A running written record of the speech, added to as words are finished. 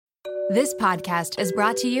This podcast is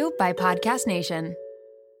brought to you by Podcast Nation.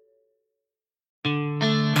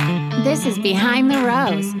 This is Behind the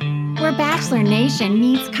Rose, where Bachelor Nation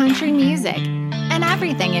meets country music and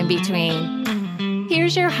everything in between.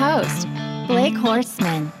 Here's your host, Blake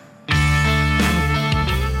Horstman.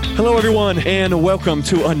 Hello, everyone, and welcome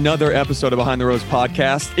to another episode of Behind the Rose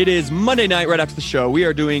podcast. It is Monday night right after the show. We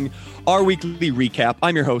are doing our weekly recap.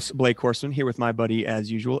 I'm your host, Blake Horstman, here with my buddy,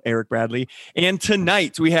 as usual, Eric Bradley. And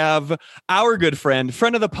tonight we have our good friend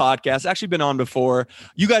of the podcast, actually been on before.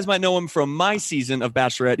 You guys might know him from my season of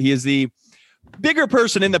Bachelorette. He is the bigger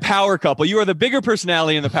person in the power couple. You are the bigger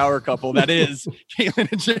personality in the power couple. That is Caitlin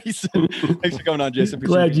and Jason. Thanks for coming on, Jason.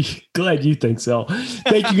 Glad you think so.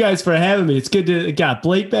 Thank you guys for having me. It's good to got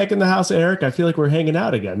Blake back in the house. Eric, I feel like we're hanging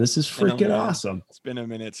out again. This is freaking awesome. It's been a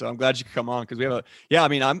minute, so I'm glad you could come on because we have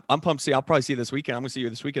I'm pumped to see. I'll probably see you this weekend. I'm gonna see you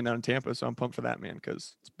this weekend down in Tampa, so I'm pumped for that, man,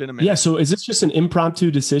 because it's been a minute. Yeah. So is this just an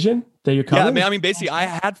impromptu decision that you're coming? Yeah, man. I mean, basically, I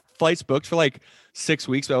had flights booked for like 6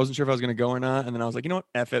 weeks, but I wasn't sure if I was going to go or not. And then I was like, you know what?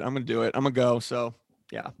 F it. I'm going to do it. I'm going to go. So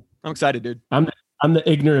yeah, I'm excited, dude. I'm the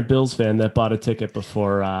ignorant Bills fan that bought a ticket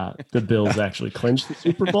before the Bills actually clinched the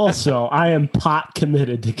Super Bowl. So I am pot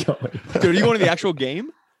committed to going. Dude, are you going to the actual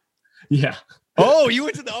game? Yeah. Oh, you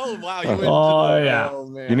went to the, oh, wow. Yeah. Oh,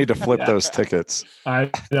 man. You need to flip those tickets. I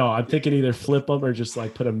know. I'm thinking either flip them or just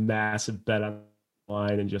like put a massive bet on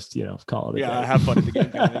line and just, call it a yeah, day. have fun at the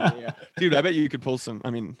game. Yeah. Dude, I bet you could pull some. I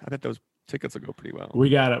mean, I bet those tickets will go pretty well. We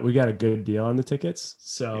got a good deal on the tickets,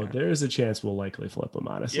 so there is a chance we'll likely flip them,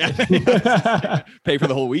 honestly. Yeah. Pay for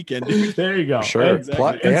the whole weekend, dude. There you go. Sure.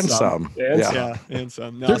 Exactly. And some. And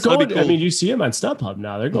some. No, they're going. cool. I mean, you see them on StubHub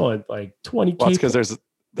now. They're going like 20K. Well, it's because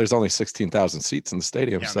there's only 16,000 seats in the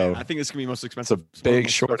stadium, so man, I think this can be most expensive. It's a big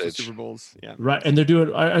shortage. Super Bowls. Yeah. Right, and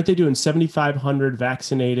aren't they doing 7,500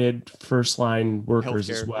 vaccinated first line workers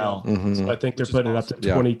Healthcare, as well? yeah. Mm-hmm. So I think they're putting it up to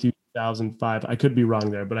 22,005. I could be wrong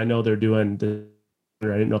there, but I know they're doing I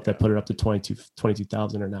didn't know if they put it up to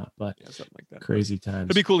 22,000 or not, but something like that. Crazy times.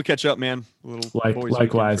 It'd be cool to catch up, man.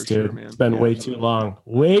 Likewise, dude. Sure, man. It's been way too long.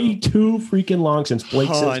 Way too freaking long since Blake.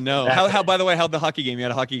 I know. How? By the way, how'd the hockey game? You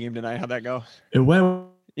had a hockey game tonight. How'd that go? It went.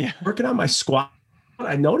 Yeah. Working on my squat.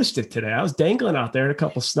 I noticed it today. I was dangling out there in a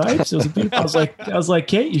couple snipes. It was beautiful. I was like,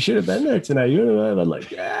 Kate, you should have been there tonight. You would have been like,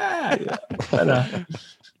 yeah.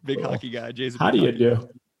 Big hockey guy, Jason. How do you do?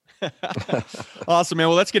 Awesome, man.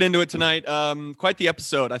 Well, let's get into it tonight. Quite the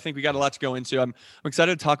episode. I think we got a lot to go into. I'm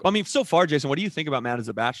excited to talk. I mean, so far, Jason, what do you think about Matt as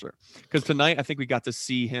a Bachelor? Because tonight, I think we got to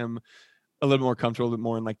see him a little more comfortable, a little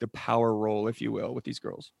more in like the power role, if you will, with these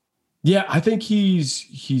girls. Yeah, I think he's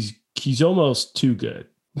almost too good.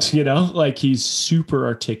 Like he's super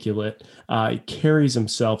articulate. He carries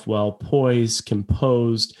himself well, poised,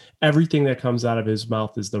 composed. Everything that comes out of his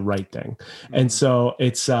mouth is the right thing. Mm-hmm. And so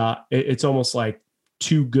it's almost like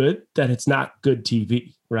too good that it's not good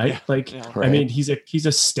TV, right? Right. I mean, he's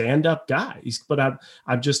a stand-up guy.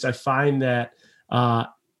 I find that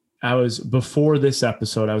before this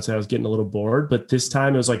episode, I would say I was getting a little bored, but this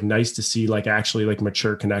time it was like nice to see like actually like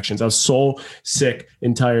mature connections. I was so sick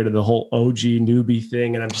and tired of the whole OG newbie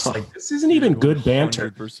thing. And I'm just like, this isn't even good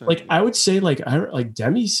banter. Like I would say like when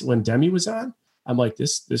Demi was on, I'm like,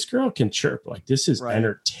 this girl can chirp. Like this is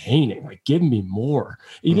entertaining. Like give me more.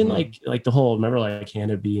 Even like the whole, remember like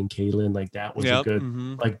Hannah B and Caitlin, like that was a good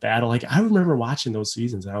like battle. Like I remember watching those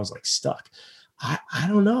seasons and I was like stuck. I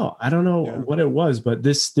don't know. What it was, but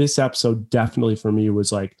this episode definitely for me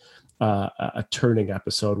was like a turning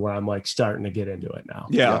episode where I'm like starting to get into it now.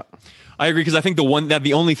 Yeah. I agree. Cause I think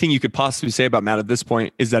the only thing you could possibly say about Matt at this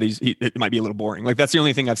point is that it might be a little boring. Like that's the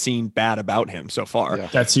only thing I've seen bad about him so far. Yeah.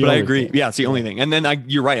 But I agree. Thing. Yeah. It's the only thing. And then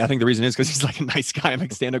you're right. I think the reason is because he's like a nice guy,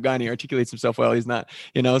 like stand-up guy, and he articulates himself well. He's not,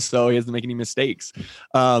 so he doesn't make any mistakes.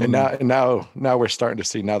 And now we're starting to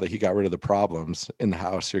see, now that he got rid of the problems in the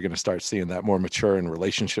house, you're going to start seeing that more mature and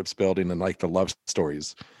relationships building and like the love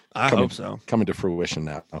stories. Hope so. Coming to fruition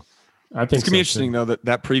now. I think it's gonna be interesting though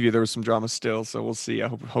that preview there was some drama still, so we'll see. I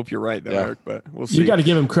hope you're right there, Eric, but we'll see. You got to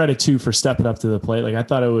give him credit too for stepping up to the plate. Like I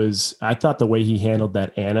thought the way he handled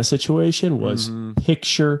that Anna situation was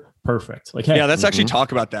picture perfect. Like, hey, let's actually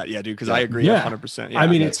talk about that, dude, because I agree 100%. I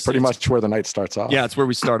mean, it's pretty much where the night starts off. Yeah, it's where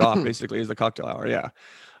we start off basically is the cocktail hour. Yeah,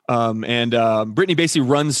 and Brittany basically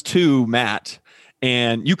runs to Matt,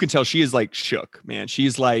 and you can tell she is like shook, man.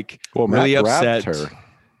 She's like really upset. Her.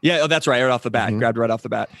 Yeah, that's right. Right off the bat, grabbed right off the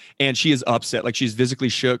bat. And she is upset. Like she's physically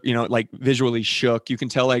shook, like visually shook. You can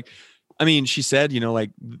tell like, I mean, she said, like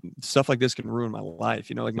stuff like this can ruin my life.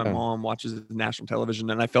 Like my mom watches national television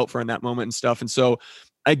and I felt for her in that moment and stuff. And so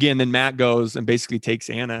again, then Matt goes and basically takes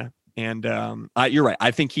Anna. And you're right. I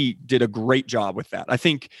think he did a great job with that. I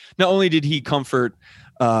think not only did he comfort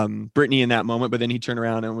Brittany in that moment, but then he turned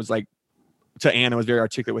around and was like, to Anna, was very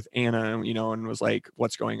articulate with Anna, you know, and was like,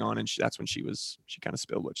 what's going on? And that's when she kind of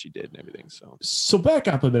spilled what she did and everything. So back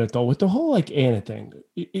up a minute though, with the whole like Anna thing,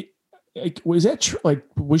 was that true? Like,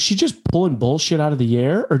 was she just pulling bullshit out of the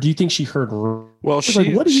air, or do you think she heard? Well, what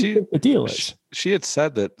do you think the deal is? She had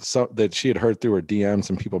said that she had heard through her DMs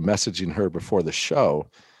and people messaging her before the show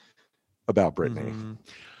about Brittany.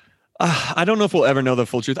 I don't know if we'll ever know the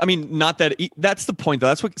full truth. I mean, not that that's the point though.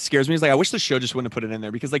 That's what scares me, is like, I wish the show just wouldn't have put it in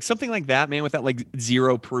there, because like something like that, man, without like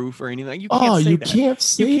zero proof or anything, like, you can't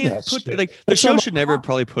say that. Like the show should never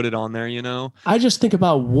probably put it on there, you know? I just think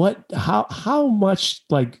about how much,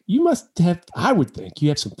 like, you must have, I would think you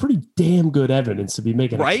have some pretty damn good evidence to be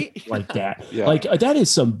making right like that. Yeah. Like that is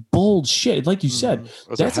some bold shit. Like you said,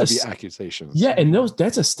 those are heavy accusations. Yeah. And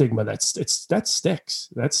that's a stigma that sticks. That sticks.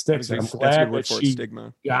 And I'm glad that she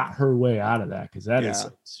got her way out of that, because that is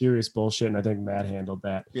serious bullshit, and I think Matt handled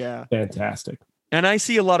that fantastic. And I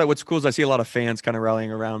see a lot of, what's cool is I see a lot of fans kind of rallying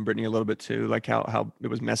around Brittany a little bit too, like how it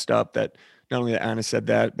was messed up that not only that Anna said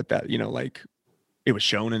that, but that, you know, like it was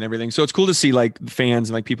shown and everything. So it's cool to see like fans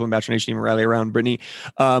and like people in Bachelor Nation even rally around Brittany.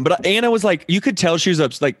 But Anna was like, you could tell she was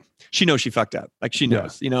up, like she knows she fucked up. Like she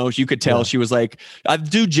knows, you know, you could tell she was like, I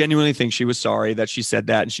do genuinely think she was sorry that she said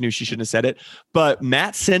that, and she knew she shouldn't have said it. But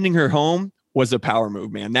Matt sending her home was a power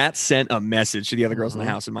move, man. That sent a message to the other girls in the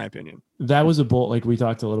house, in my opinion. That was a bolt. Like we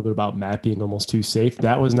talked a little bit about Matt being almost too safe.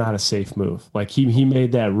 That was not a safe move. Like he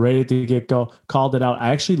made that right at the get-go, called it out. I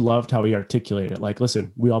actually loved how he articulated it. Like,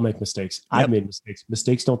 listen, we all make mistakes. I've made mistakes.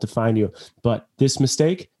 Mistakes don't define you, but this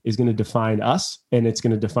mistake is going to define us, and it's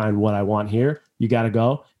going to define what I want here. You got to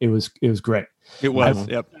go. It was great. It was.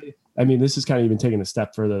 I mean, this is kind of even taking a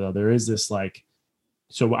step further though. There is this like,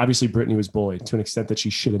 so obviously Brittany was bullied to an extent that she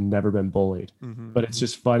should have never been bullied. But it's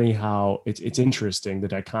just funny how it's interesting, the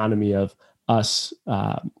dichotomy of us,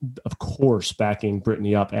 of course, backing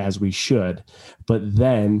Brittany up as we should, but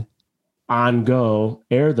then on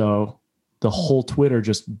air though, the whole Twitter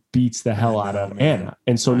just beats the hell out of Anna.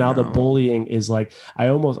 And so now the bullying is like, I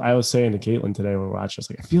was saying to Caitlin today when we were watching, I was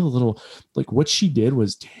like, I feel a little like what she did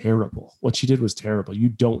was terrible. You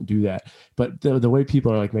don't do that. But the way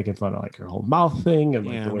people are like making fun of like her whole mouth thing and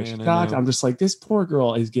like the way she talked, I'm just like, this poor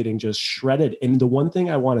girl is getting just shredded. And the one thing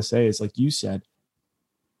I want to say is, like you said,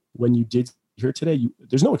 when you did here today,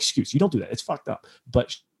 there's no excuse. You don't do that. It's fucked up.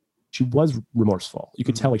 But she was remorseful. You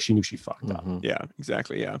could tell like she knew she fucked up. Yeah,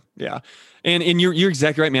 exactly. Yeah. And you're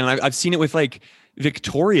exactly right, man. I've seen it with like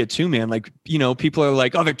Victoria too, man. Like, you know, people are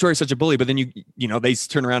like, oh, Victoria's such a bully. But then you know, they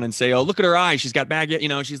turn around and say, oh, look at her eyes. She's got bag, you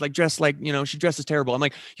know, she's like dressed like, you know, she dresses terrible. I'm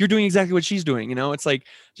like, you're doing exactly what she's doing. You know, it's like,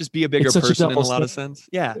 just be a bigger person in a lot of sense.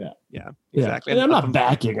 Yeah, exactly. And I'm not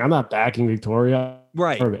backing Victoria.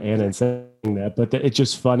 Right. Or Anna and saying that, but it's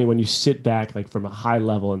just funny when you sit back like from a high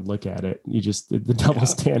level and look at it. You just the double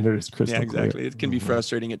standard is crystal clear. Exactly. It can be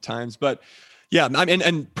frustrating at times, but yeah, I mean,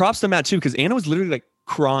 and props to Matt too, because Anna was literally like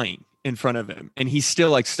crying in front of him, and he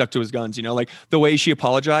still like stuck to his guns. You know, like the way she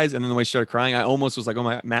apologized and then the way she started crying, I almost was like,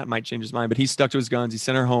 oh, Matt might change his mind, but he stuck to his guns. He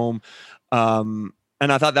sent her home, and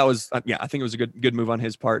I thought that was I think it was a good move on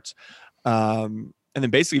his part. And then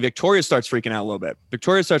basically Victoria starts freaking out a little bit.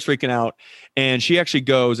 Victoria starts freaking out, and she actually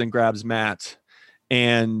goes and grabs Matt.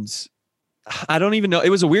 And I don't even know. It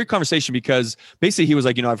was a weird conversation because basically he was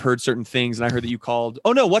like, you know, I've heard certain things, and I heard that you called.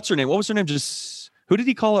 Oh no, what's her name? What was her name? Just who did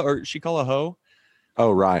he call her, or she call a hoe?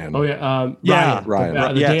 Oh, Ryan. Oh yeah,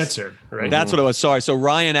 Ryan. The dancer. Right. That's what it was. Sorry. So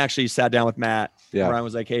Ryan actually sat down with Matt. Yeah. Ryan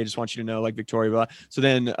was like, hey, I just want you to know, like Victoria. Blah. So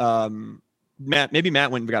then Matt went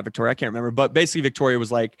and got Victoria. I can't remember, but basically Victoria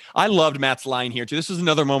was like, I loved Matt's line here too. This was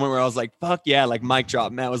another moment where I was like, fuck yeah, like mic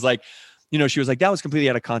drop. Matt was like, you know, she was like, that was completely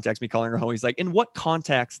out of context, me calling her hoe. He's like, in what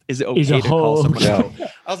context is it okay to call someone a hoe?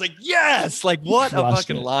 I was like, yes, like what a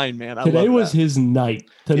fucking line, man. Today was his night.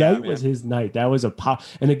 Tonight was his night. That was a pop.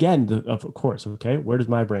 And again, of course, okay, where does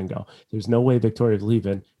my brain go? There's no way Victoria's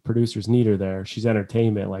leaving. Producers need her there. She's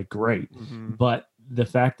entertainment, like great. But the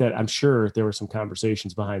fact that I'm sure there were some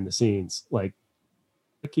conversations behind the scenes, like,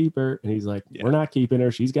 keep her, and he's like, we're not keeping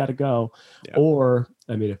her, she's got to go. Or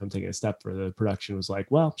I mean, if I'm taking a step further, the production was like,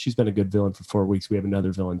 well, she's been a good villain for 4 weeks, we have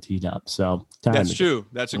another villain teed up, so that's true.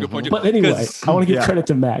 That's a good point. But anyway, I want to give credit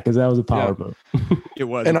to Matt because that was a power move. It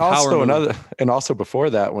was. And also before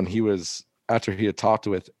that, when after he had talked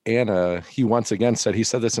with Anna, he once again he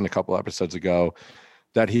said this in a couple episodes ago,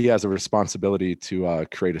 that he has a responsibility to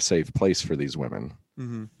create a safe place for these women.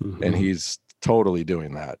 And he's totally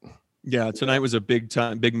doing that. Yeah, tonight was a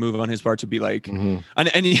big move on his part to be like, Mm-hmm.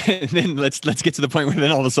 and then let's get to the point where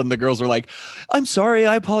then all of a sudden the girls were like, "I'm sorry,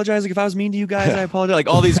 I apologize. Like if I was mean to you guys, I apologize." Like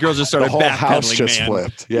all these girls just started The whole house backpedaling, just man.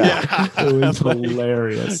 flipped. Yeah. It was Like,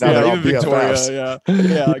 hilarious. Now they're all even Victoria. BFFs.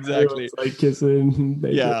 Yeah, exactly. It's like kissing.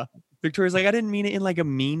 Yeah. Victoria's like, I didn't mean it in like a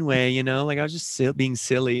mean way, you know, like I was just being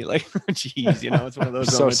silly. Like, geez, you know, it's one of those.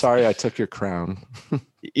 I'm so moments. sorry I took your crown.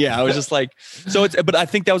 Yeah, I was just like, but I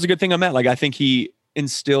think that was a good thing on Matt. Like, I think he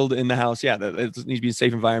instilled in the house, that it needs to be a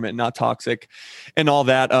safe environment, not toxic and all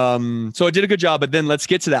that. So it did a good job. But then let's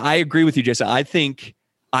get to that. I agree with you, Jason.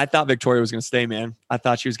 I thought Victoria was going to stay, man. I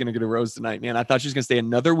thought she was going to get a rose tonight, man. I thought she was going to stay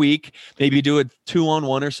another week, maybe do a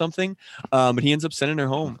 2-on-1 or something. But he ends up sending her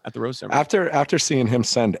home at the rose ceremony. After seeing him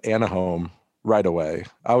send Anna home right away,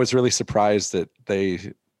 I was really surprised that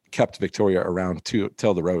they kept Victoria around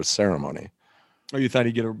till the rose ceremony. Oh, you thought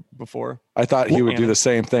he'd get her before? I thought he would Anna. do the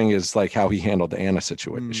same thing as like how he handled the Anna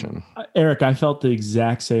situation. Eric, I felt the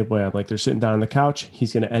exact same way. I'm like, they're sitting down on the couch.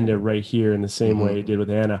 He's going to end it right here in the same way he did with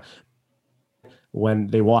Anna. When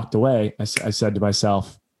they walked away, I said to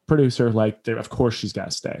myself, producer, like, of course she's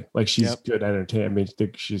got to stay. Like, she's good entertainment. I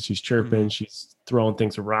mean, she's chirping, she's throwing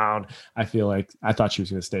things around. I thought she was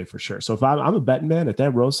going to stay for sure. So if I'm a betting man at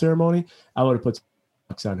that rose ceremony, I would have put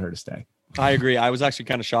bucks on her to stay. I agree. I was actually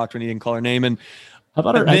kind of shocked when he didn't call her name. And how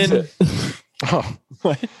about her exit? Oh,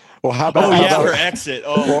 what? Well, how about her exit?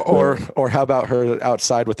 Oh, or how about her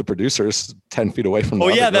outside with the producers 10 feet away from the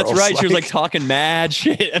other that's girls? right. She was like talking mad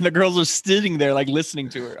shit, and the girls are sitting there like listening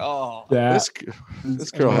to her. Oh, this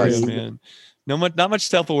girl has man. Not much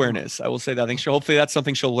self-awareness. I will say that. I think hopefully that's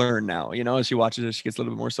something she'll learn now. You know, as she watches it, she gets a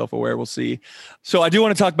little bit more self-aware. We'll see. So I do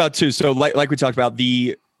want to talk about too. So like we talked about,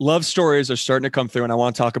 the love stories are starting to come through, and I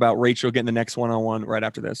want to talk about Rachel getting the next one-on-one right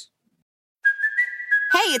after this.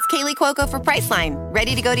 Hey, it's Kaylee Cuoco for Priceline.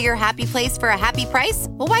 Ready to go to your happy place for a happy price?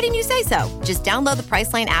 Well, why didn't you say so? Just download the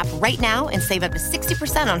Priceline app right now and save up to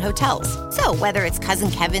 60% on hotels. So whether it's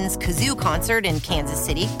Cousin Kevin's Kazoo Concert in Kansas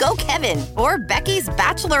City, go Kevin, or Becky's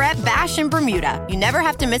Bachelorette Bash in Bermuda, you never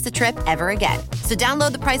have to miss a trip ever again. So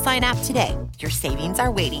download the Priceline app today. Your savings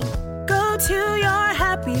are waiting. Go to your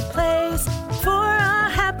happy place for a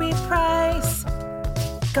happy price.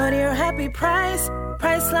 Go to your happy price,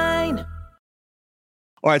 Priceline.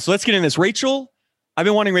 All right, so let's get in this. Rachel, I've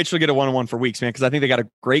been wanting Rachel to get a one-on-one for weeks, man, because I think they got a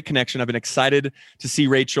great connection. I've been excited to see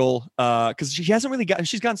Rachel because she hasn't really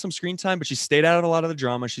she's gotten some screen time, but she's stayed out of a lot of the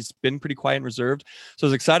drama. She's been pretty quiet and reserved. So I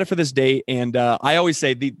was excited for this date. And I always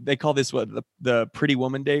say they call this the pretty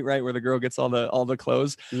woman date, right? Where the girl gets all the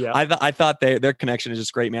clothes. Yeah. I thought their connection is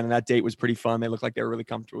just great, man. And that date was pretty fun. They looked like they were really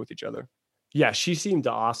comfortable with each other. Yeah, she seemed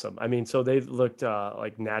awesome. I mean, so they looked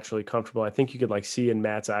like naturally comfortable. I think you could like see in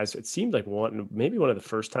Matt's eyes. It seemed like maybe one of the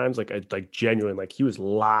first times, like genuine, like he was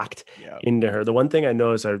locked into her. The one thing I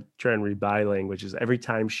noticed, I try and read body language, is every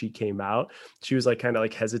time she came out, she was like kind of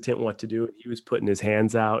like hesitant what to do. He was putting his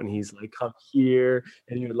hands out, and he's like, "Come here,"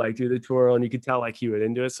 and he would like do the twirl, and you could tell like he would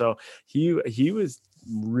into it. So he was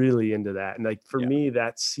really into that, and like for me,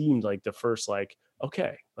 that seemed like the first like.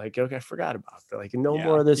 Okay, I forgot about that. Like, no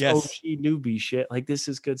more of this OG newbie shit. Like, this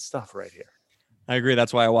is good stuff right here. I agree.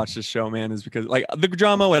 That's why I watch this show, man, is because like the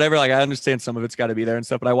drama, whatever, like I understand some of it's got to be there and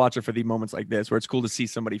stuff, but I watch it for the moments like this where it's cool to see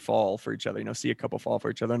somebody fall for each other, you know, see a couple fall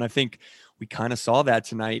for each other. And I think we kind of saw that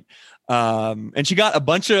tonight. And she got a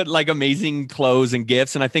bunch of like amazing clothes and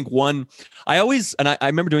gifts. And I think I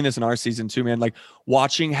remember doing this in our season too, man, like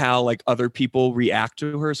watching how like other people react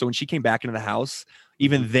to her. So when she came back into the house,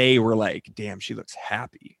 even they were like, damn, she looks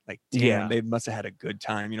happy. Like, damn, they must have had a good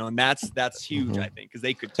time, you know? And that's huge, I think, because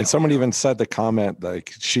they could tell. And someone even said the comment,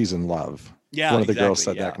 like, she's in love. Yeah. One of the girls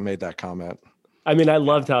said that, made that comment. I mean, I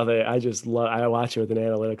loved how I watch it with an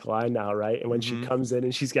analytical eye now, right? And when she comes in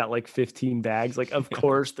and she's got like 15 bags, like, of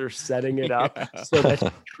course they're setting it up so that's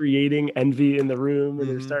creating envy in the room, and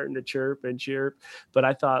they're starting to chirp and chirp. But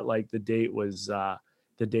I thought like the date was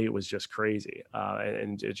just crazy.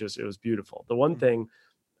 And it was beautiful. The one thing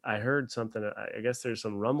I heard something, I guess there's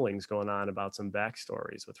some rumblings going on about some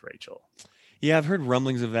backstories with Rachel. Yeah, I've heard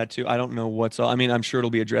rumblings of that too. I don't know I mean, I'm sure it'll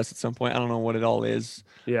be addressed at some point. I don't know what it all is.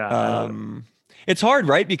 Yeah. It's hard,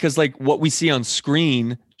 right? Because like what we see on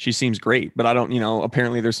screen, she seems great, but I don't,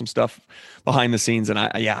 apparently there's some stuff behind the scenes, and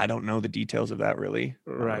I don't know the details of that really.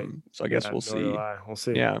 Right. So I guess we'll see. We'll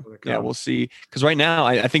see. Yeah. We'll see. Because right now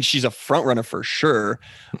I think she's a front runner for sure.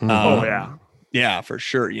 Yeah, for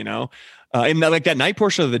sure. And like that night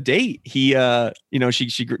portion of the date, he,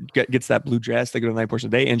 she gets that blue dress. They go to the night portion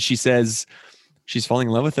of the day, and she says she's falling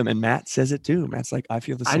in love with him. And Matt says it too. Matt's like, I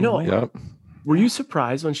feel the same way. Yep. Were you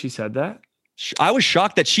surprised when she said that? I was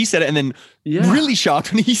shocked that she said it, and then really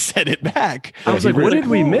shocked when he said it back. I was like, what did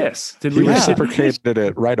we miss? Did we reciprocated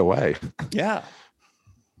it right away? Yeah.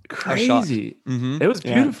 Crazy. Mm-hmm. It was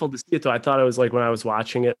beautiful to see it, though. I thought it was like when I was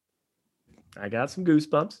watching it, I got some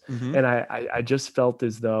goosebumps, and I just felt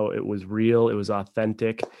as though it was real, it was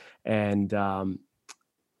authentic, and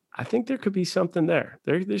I think there could be something there.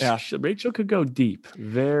 Rachel could go deep. I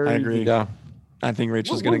agree. Deep. Yeah, I think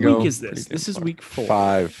Rachel's going to go. go. What week is this? This is week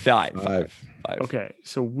 4. Five. Okay,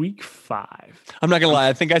 so week 5. I'm not gonna lie.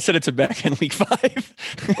 I think I said it to Beck in week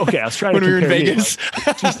 5. Okay, I was trying when to we were in Vegas.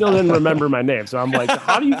 Like, she still didn't remember my name, so I'm like,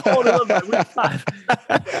 "How do you fall in love by week 5?"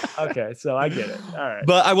 Okay, so I get it. All right.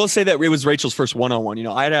 But I will say that it was Rachel's first one-on-one. You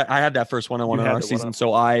know, I had that first one-on-one in our season,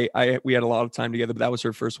 so we had a lot of time together. But that was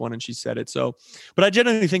her first one, and she said it. So, but I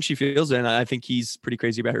genuinely think she feels it, and I think he's pretty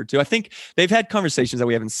crazy about her too. I think they've had conversations that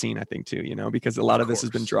we haven't seen. I think too, you know, because a lot of this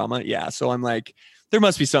has been drama. Yeah, so I'm like, there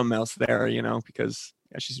must be something else there, you know, because.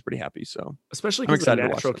 Yeah, she's pretty happy. So especially because the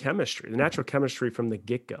natural chemistry from the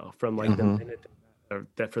get-go, from like the minute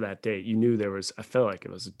that for that date, you knew there was. I felt like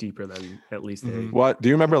it was deeper than at least. What do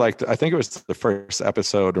you remember? Like I think it was the first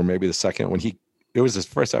episode, or maybe the second, when it was his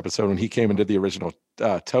first episode when he came and did the original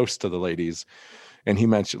toast to the ladies, and he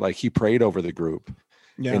mentioned like he prayed over the group.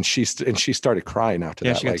 Yeah. And she started crying after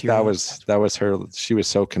that. Like that was her. She was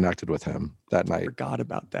so connected with him that night. I forgot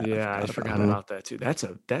about that. Yeah, I forgot about that too. That's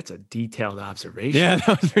a detailed observation. Yeah,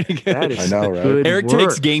 that was pretty good. That is I know, right? Eric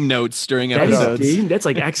takes game notes during episodes. That's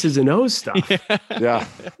like X's and O's stuff. Yeah.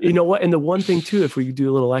 You know what? And the one thing too, if we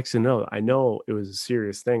do a little X and O, I know it was a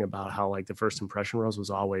serious thing about how like the first impression rose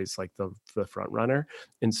was always like the front runner.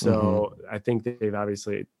 And so I think they've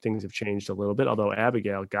obviously things have changed a little bit, although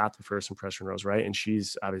Abigail got the first impression rose, right? And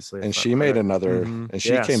she's obviously and she made another and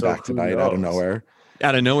she came back tonight out of nowhere.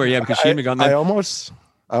 Yeah, because she hadn't gone there. I almost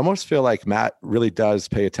feel like Matt really does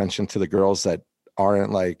pay attention to the girls that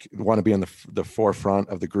aren't like want to be in the forefront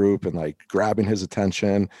of the group and like grabbing his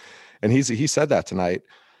attention. And he said that tonight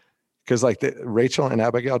because like Rachel and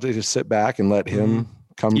Abigail, they just sit back and let him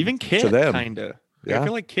come even Kit to them. Kind of. Yeah. I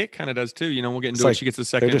feel like Kit kind of does too. You know, we'll get into it. She gets the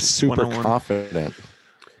second. They're just super one-on-one. confident.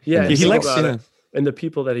 Yeah, he likes it. And the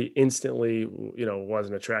people that he instantly, you know,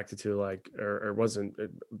 wasn't attracted to, like, or wasn't,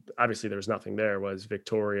 obviously there was nothing there, was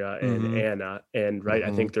Victoria and Anna. And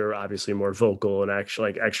I think they're obviously more vocal and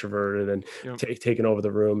actually like extroverted and taking over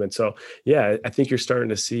the room. And so, yeah, I think you're starting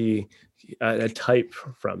to see a type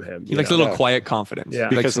from him. He likes a little quiet confidence. Yeah,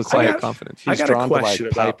 because it's quiet confidence. He's drawn to like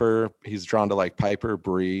Piper. He's drawn to like Piper,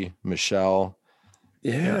 Bree, Michelle.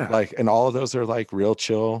 Yeah. Like, and all of those are like real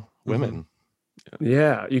chill women.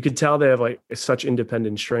 Yeah, you could tell they have like such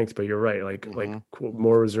independent strength, but you're right, like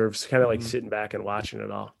more reserves, kind of like sitting back and watching it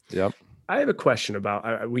all. Yep. I have a question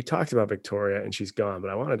about. We talked about Victoria and she's gone, but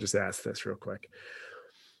I want to just ask this real quick.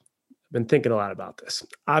 I've been thinking a lot about this.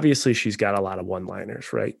 Obviously, she's got a lot of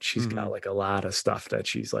one-liners, right? She's got like a lot of stuff that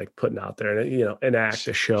she's like putting out there, and you know, an act,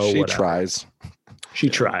 a show. She whatever. tries. She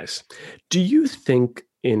tries. Do you think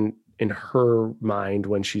in her mind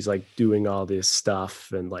when she's like doing all this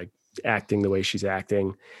stuff and like acting the way she's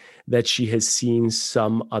acting, that she has seen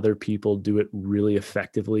some other people do it really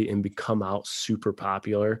effectively and become out super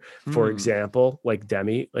popular? For example, like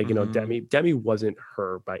Demi, like, you know, Demi wasn't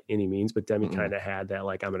her by any means, but Demi kind of had that,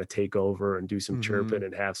 like, I'm going to take over and do some chirping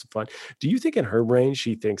and have some fun. Do you think in her brain,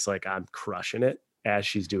 she thinks like I'm crushing it as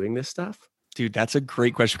she's doing this stuff? Dude, that's a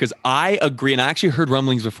great question because I agree. And I actually heard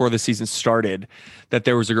rumblings before the season started that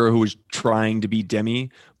there was a girl who was trying to be Demi,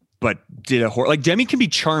 but did like Demi can be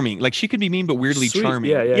charming. Like she could be mean, but weirdly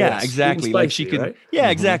charming. Yeah, exactly. Spicy, like she could, right?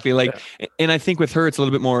 Exactly. Like, and I think with her, it's a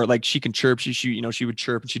little bit more like she can chirp. She would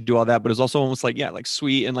chirp and she'd do all that, but it's also almost like, like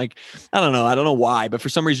sweet. And like, I don't know why, but for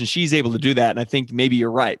some reason she's able to do that. And I think maybe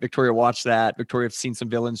you're right. Victoria watched that. Victoria have seen some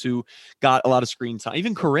villains who got a lot of screen time.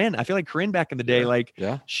 Even Corinne, I feel like Corinne back in the day,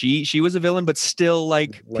 she was a villain, but still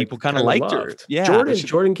like people kind of liked her. Yeah.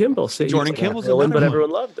 Jordan Kimball. Jordan Kimball's villain, but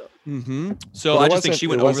everyone loved him. So I just think she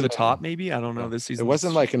went over the top. Maybe I don't know this season. It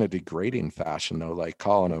wasn't like in a degrading fashion though, like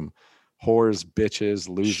calling them whores, bitches,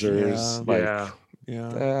 losers. The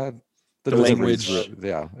language. I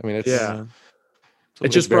mean, it's It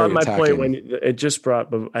just brought my point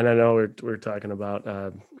and I know we're talking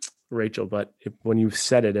about Rachel, but when you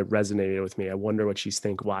said it, it resonated with me. I wonder what she's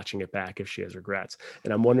watching it back if she has regrets,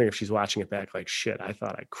 and I'm wondering if she's watching it back like shit. I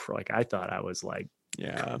thought I was like.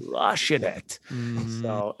 Crushing it.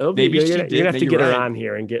 So it'll be you're gonna have to get her on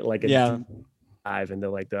here and get like a deep dive into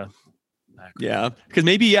like the because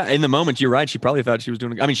maybe in the moment you're right, she probably thought she was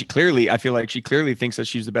doing. I mean, I feel like she clearly thinks that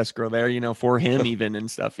she's the best girl there, you know, for him even and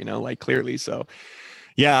stuff, you know, like clearly. So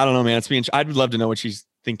I don't know, man. I'd love to know what she's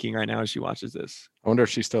thinking right now as she watches this. I wonder if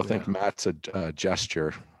she still thinks Matt's a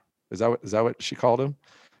gesture. Is that what she called him?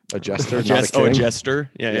 A jester? A jester.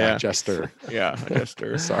 Yeah. Jester. Yeah, a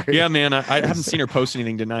jester. Sorry. Yeah, man. I haven't seen her post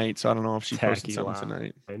anything tonight, so I don't know if she posted something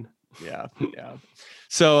tonight. Yeah.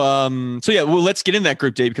 So yeah, well, let's get in that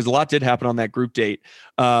group date because a lot did happen on that group date.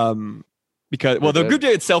 Because the group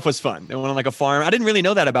date itself was fun. They went on like a farm. I didn't really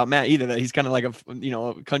know that about Matt either. That he's kind of like a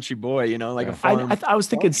country boy. Like a farm. I was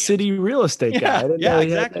thinking city real estate guy. I didn't know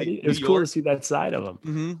exactly. It was cool to see that side of him.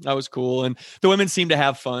 Mm-hmm. That was cool, and the women seemed to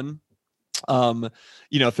have fun.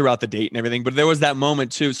 Throughout the date and everything, but there was that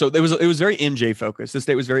moment too. So it was very MJ focused. This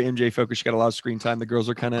date was very MJ focused. She got a lot of screen time. The girls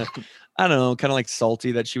were kind of, I don't know, kind of like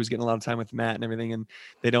salty that she was getting a lot of time with Matt and everything, and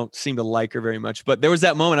they don't seem to like her very much. But there was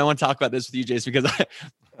that moment. I want to talk about this with you, Jason, because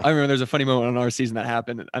I remember there's a funny moment on our season that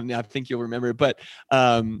happened. I mean, I think you'll remember it, but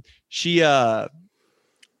MJ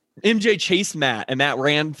chased Matt, and Matt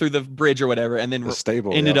ran through the bridge or whatever, and then the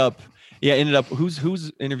stable ended up.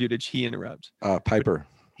 Whose interview did he interrupt? Piper.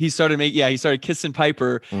 He started kissing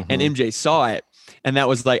Piper, and MJ saw it, and that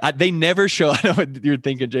was like they never show. I know what you're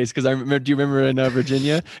thinking, Jace, because I remember. Do you remember in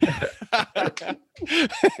Virginia?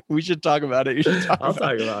 We should talk about it. I'll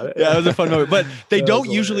talk about it. Yeah, it was a fun moment, but they don't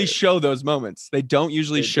usually show those moments. They don't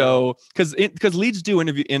usually show because leads do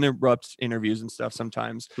interrupt interviews and stuff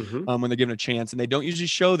sometimes when they're given a chance, and they don't usually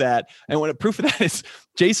show that. And when proof of that is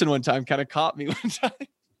Jason one time kind of caught me one time.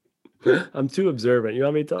 I'm too observant. You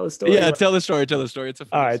want me to tell the story? Yeah, tell the story. It's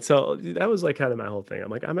all right. So that was like kind of my whole thing. I'm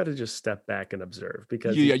like, I'm going to just step back and observe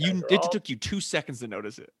because it took you 2 seconds to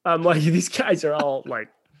notice it. I'm like, these guys are all like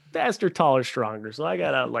faster, taller, stronger. So I got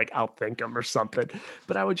to like outthink them or something.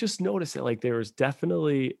 But I would just notice that like there was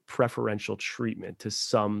definitely preferential treatment to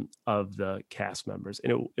some of the cast members.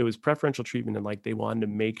 And it was preferential treatment. And like they wanted to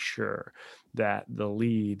make sure that the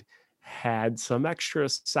lead had some extra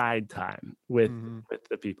side time with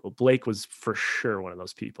the people. Blake was for sure one of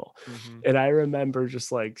those people. And I remember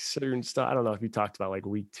just like certain stuff. I don't know if you talked about like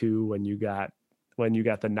week 2 when you got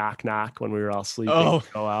the knock when we were all sleeping to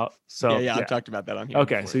go out. So yeah, I've talked about that on here.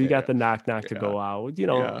 Okay, so you got the knock to go out,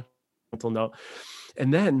 mental note.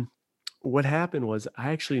 And then what happened was I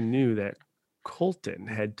actually knew that Colton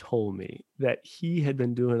had told me that he had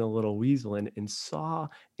been doing a little weaseling and saw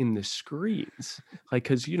in the screens, like,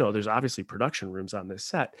 because there's obviously production rooms on this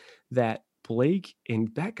set, that Blake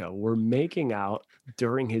and Becca were making out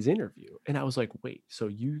during his interview. And I was like, wait, so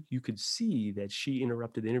you could see that she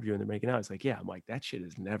interrupted the interview and they're making out? I was like, yeah. I'm like, that shit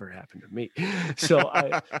has never happened to me. So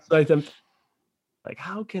I like,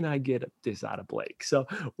 how can I get this out of Blake? So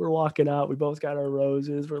we're walking out. We both got our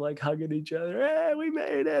roses. We're like hugging each other. Hey, we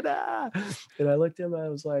made it. And I looked at him and I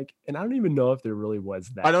was like, and I don't even know if there really was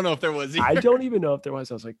that. I don't know if there was either. I don't even know if there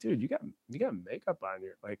was. I was like, dude, you got makeup on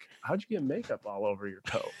your, like, how'd you get makeup all over your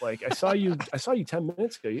coat? Like, I saw you 10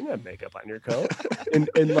 minutes ago. You didn't have makeup on your coat.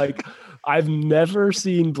 And like, I've never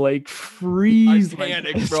seen Blake freeze. I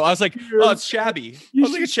panicked, bro. I was like, oh, it's Shabby. I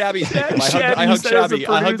was like, it's Shabby. I hugged Shabby.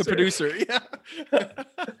 I hugged the producer. Yeah.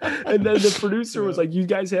 And then the producer was like, you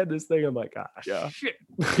guys had this thing. I'm like, gosh, shit.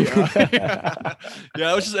 Yeah.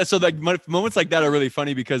 It was just so like moments like that are really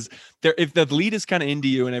funny because if the lead is kind of into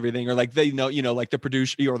you and everything, or like they know, like the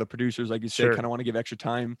producer or the producers, like you said, kind of want to give extra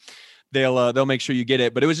time, they'll make sure you get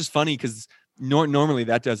it. But it was just funny because normally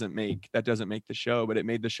that doesn't make the show, but it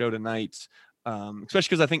made the show tonight. Especially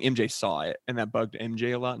because I think MJ saw it and that bugged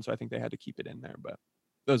MJ a lot, and so I think they had to keep it in there. But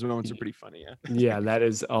those moments are pretty funny. Yeah, that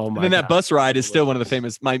is. Oh my! And then that bus ride is still one of the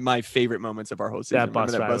famous, my favorite moments of our whole season. That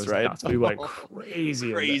bus ride. We went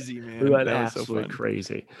crazy, man. We went absolutely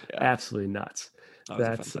crazy, absolutely nuts.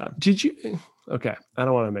 That's. Did you? Okay, I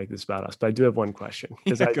don't want to make this about us, but I do have one question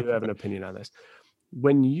because I do have an opinion on this.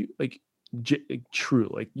 When you true,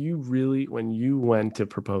 like you really, when you went to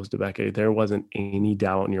propose to Becca, there wasn't any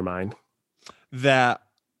doubt in your mind that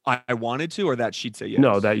I wanted to, or that she'd say yes?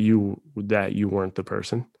 No, that you weren't the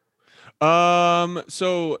person.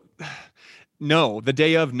 So no, the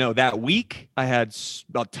day of, no, that week I had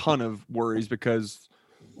a ton of worries because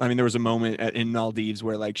I mean, there was a moment in Maldives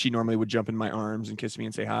where like she normally would jump in my arms and kiss me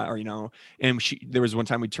and say hi, or, and there was one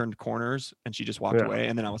time we turned corners and she just walked away.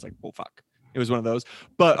 And then I was like, well, fuck. It was one of those,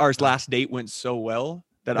 but our last date went so well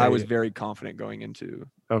that I was very confident going into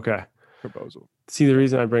proposal. See, the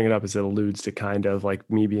reason I bring it up is it alludes to kind of like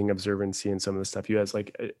me being observant, seeing some of the stuff you guys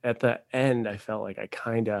like at the end. I felt like I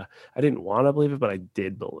didn't want to believe it, but I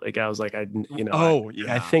did believe. Like I was like, I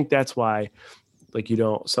think that's why, like,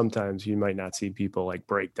 sometimes you might not see people like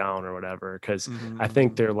break down or whatever. Cause I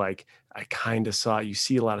think they're like, I kind of saw, you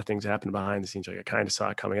see a lot of things happen behind the scenes. Like I kind of saw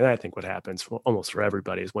it coming. And I think what happens almost for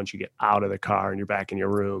everybody is once you get out of the car and you're back in your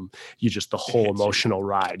room, you just, the whole emotional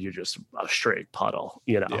ride, you're just a straight puddle,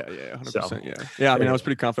 you know? Yeah. 100%. So, yeah. I mean, I was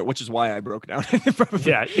pretty confident, which is why I broke down in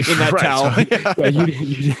that right. towel. So,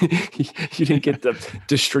 you didn't get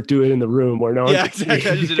to do it in the room where no one. Yeah,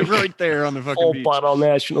 exactly. I just did it right there on the fucking whole beach. bottle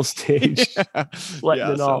national stage. Letting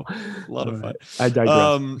it all. A lot of fun. I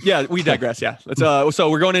digress. Yeah, we digress. Yeah. Let's so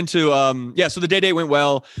we're going into so the date went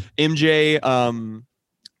well. MJ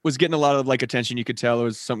was getting a lot of like attention. You could tell there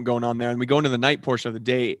was something going on there. And we go into the night portion of the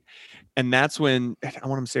date. And that's when I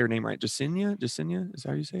want to say her name right. Jasenia? Is that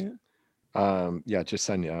how you say it? Yeah,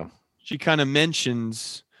 Jasenia. She kind of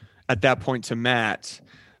mentions at that point to Matt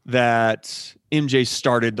that MJ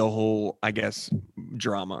started the whole, I guess,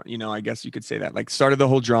 drama. You know, I guess you could say that. Like started the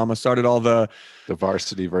whole drama, started all the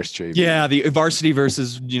varsity versus JV. Yeah, the varsity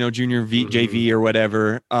versus, junior JV or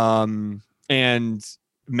whatever. And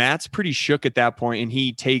Matt's pretty shook at that point, and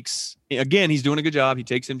he takes, again, he's doing a good job. He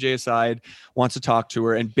takes MJ aside, wants to talk to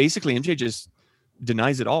her, and basically MJ just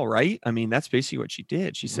denies it all, right? I mean, that's basically what she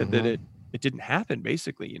did. She said that it didn't happen,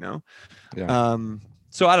 basically, Yeah.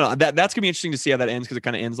 So I don't know. That's gonna be interesting to see how that ends, because it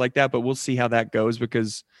kind of ends like that. But we'll see how that goes,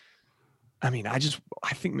 because I mean, I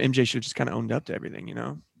think MJ should have just kind of owned up to everything,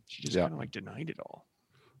 She just kind of like denied it all.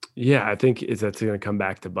 Yeah, I think that's going to come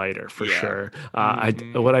back to bite her for sure.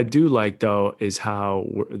 What I do like though is how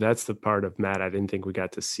that's the part of Matt I didn't think we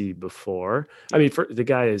got to see before. I mean, the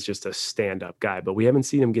guy is just a stand-up guy, but we haven't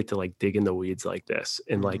seen him get to like dig in the weeds like this.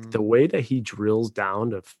 And like the way that he drills down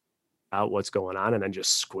to out what's going on and then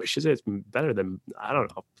just squishes it, it's better than, I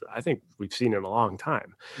don't know, I think we've seen it in a long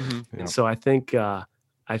time. And so I think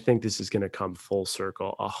this is going to come full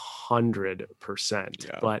circle 100%.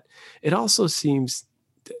 Yeah. But it also seems,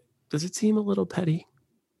 does it seem a little petty?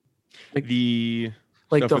 Like the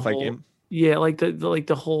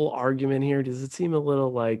whole argument here, does it seem a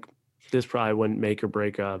little like this probably wouldn't make or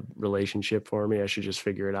break a relationship for me, I should just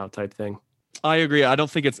figure it out type thing? I agree. I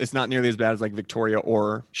don't think it's not nearly as bad as like Victoria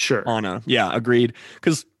or Anna. Yeah, agreed.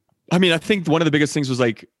 Because I mean, I think one of the biggest things was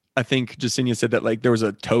like, I think Jasenia said that like there was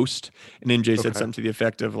a toast and MJ said something to the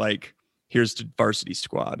effect of like, here's to varsity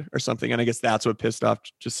squad or something. And I guess that's what pissed off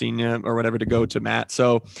Jasenia or whatever to go to Matt.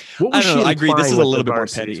 So I don't know. I agree. This is a little bit more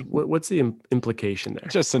petty. What's the implication there?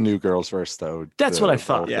 Just the new girls verse though. That's what I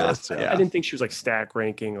thought. Yeah. I didn't think she was like stack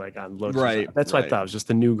ranking like on looks. Right. That's what I thought. It was just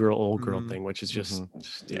the new girl, old girl thing, which is just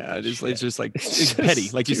it's just like it's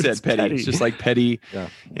petty. Like you said, petty. It's just like petty.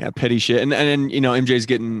 Yeah, petty shit. And then MJ's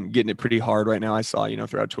getting it pretty hard right now. I saw,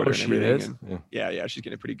 throughout Twitter and everything. And yeah, she's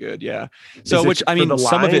getting it pretty good. Yeah. So which I mean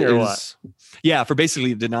some of it is for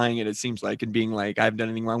basically denying it seems like, and being like, I haven't done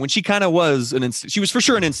anything wrong, when she kind of was she was for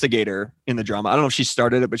sure an instigator in the drama. I don't know if she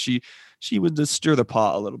started it, but she would just stir the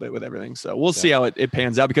pot a little bit with everything. So we'll see how it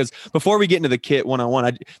pans out, because before we get into the kit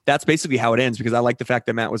one-on-one, that's basically how it ends, because I like the fact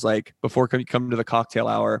that Matt was like, before you come to the cocktail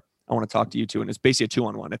hour, I want to talk to you two. And it's basically a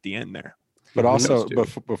 2-on-1 at the end there. But also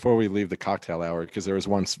before we leave the cocktail hour, because there was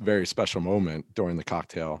one very special moment during the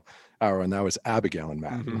cocktail hour, and that was Abigail and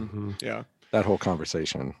Matt. Yeah. That whole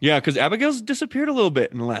conversation. Yeah, because Abigail's disappeared a little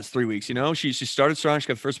bit in the last 3 weeks. She started strong. She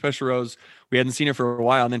got the first special rose. We hadn't seen her for a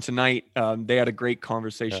while, and then tonight they had a great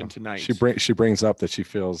conversation tonight. She brings up that she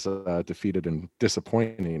feels defeated and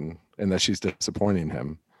disappointing, and that she's disappointing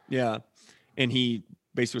him. Yeah, and he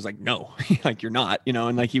basically was like, "No, like you're not,"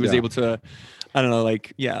 and like he was able to. I don't know,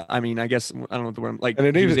 like I mean, I guess I don't know the word. Like,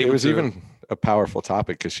 and it was even a powerful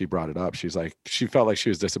topic because she brought it up. She's like, she felt like she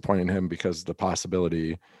was disappointing him because the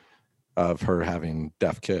possibility of her having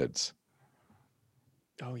deaf kids.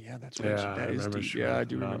 Oh yeah, that's right. That is deep. Yeah, I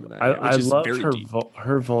do remember that. I love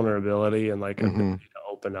her vulnerability and like ability to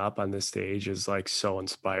open up on this stage is like so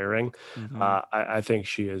inspiring. I think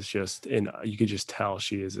she is just you could just tell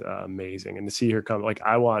she is amazing, and to see her come, like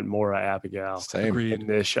I want more of Abigail. Same. In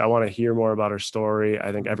this, I want to hear more about her story.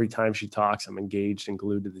 I think every time she talks, I'm engaged and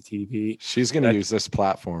glued to the TV. She's going to use this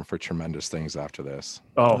platform for tremendous things after this.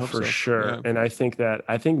 Oh, for sure. Yeah. And I think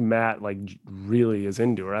Matt like really is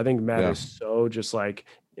into her. I think Matt is so just like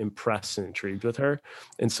impressed and intrigued with her,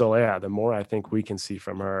 and so the more I think we can see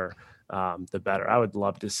from her, the better. I would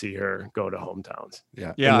love to see her go to hometowns.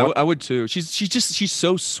 I would too. She's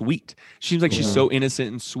so sweet. She seems like she's so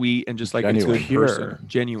innocent and sweet and just like a good person.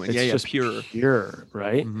 Genuine. It's just pure,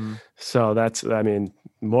 right? So that's, I mean,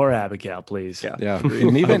 more Abigail, please. Yeah.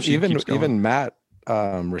 And even Matt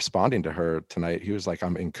responding to her tonight, he was like,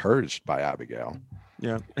 I'm encouraged by Abigail.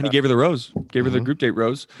 Yeah. And he gave her the rose, gave her the group date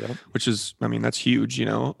rose, which is, I mean, that's huge, he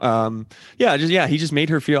just made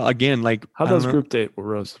her feel again, like, how does group date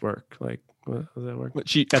rose work? Like, What does that work? But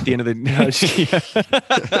she at the end of the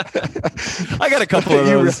I got a couple of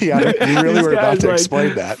those. You really were about to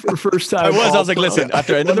explain that. For first time. I was like, listen,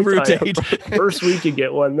 after end of the rotate. First week you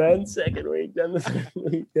get one, then second week, then the third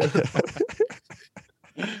week.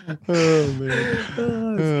 Oh man.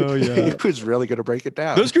 Oh yeah. He was really going to break it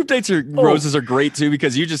down. Those group dates roses are great too,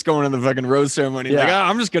 because you just going to the fucking rose ceremony. Like,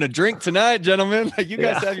 I'm just going to drink tonight, gentlemen. Like, you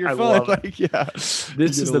guys have your fun. Like,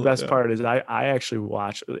 This is the best part is I actually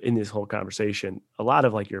watch in this whole conversation, a lot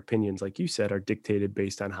of like your opinions, like you said, are dictated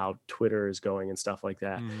based on how Twitter is going and stuff like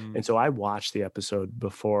that. And so I watched the episode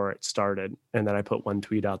before it started, and then I put one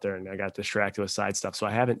tweet out there and I got distracted with side stuff. So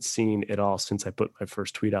I haven't seen it all since I put my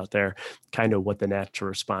first tweet out there, kind of what the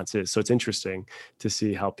natural response is. So it's interesting to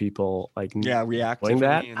see how people react to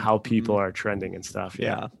that, how people are trending and stuff.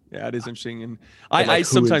 Yeah, it is interesting. And I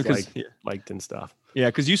sometimes liked and stuff. Yeah,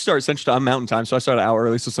 because you start Central Time, Mountain Time, so I start an hour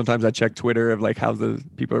early. So sometimes I check Twitter of like how the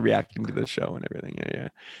people are reacting to the show and everything. Yeah.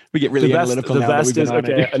 We get really analytical. The best is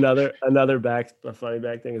another funny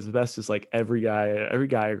back thing is the best is like every guy or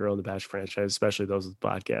girl in the Bachelor franchise, especially those with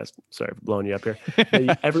podcasts. Sorry for blowing you up here.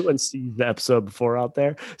 Everyone sees the episode before out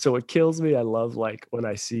there. So it kills me. I love like when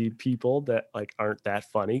I see people that like aren't that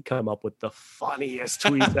funny come up with the funniest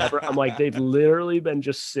tweets ever. I'm like, they've literally been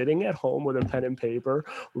just sitting at home with a pen and paper,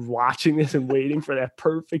 watching this and waiting for that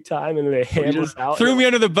perfect time, and then they hammer out. Threw me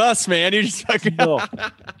under the bus, man. You just fucking no.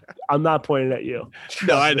 I'm not pointing at you.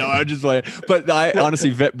 No, I know. I'm just like, but I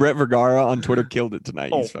honestly, Brett Vergara on Twitter killed it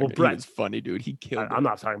tonight. Brett's funny, dude. He killed it. I'm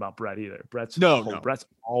not talking about Brett either. Brett's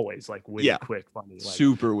always like witty, quick, funny, like,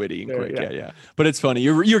 super witty and quick. Yeah. But it's funny.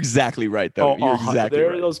 You're exactly right though. You're exactly there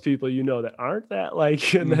right. are those people that aren't that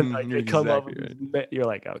like, and then like they come up. Right. You're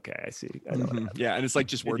like, okay, I see. I know yeah, and it's like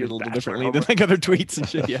just worded a little differently than like other tweets and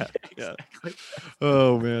shit. Yeah. Exactly.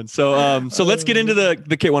 Oh man. So let's get into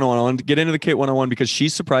the Kit 101. Get into the Kit 101 because she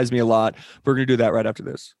surprised me a lot. We're gonna do that right after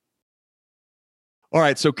this. All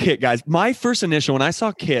right, so Kit, guys, my first initial when I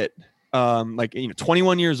saw Kit,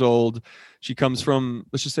 21 years old, she comes from,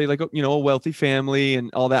 let's just say like, a wealthy family and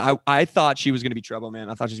all that. I thought she was going to be trouble, man.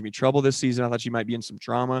 I thought she was going to be trouble this season. I thought she might be in some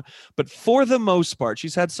drama, but for the most part,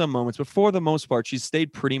 she's had some moments, but for the most part, she's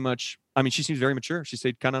stayed pretty much, she seems very mature. She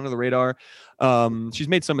stayed kind of under the radar. She's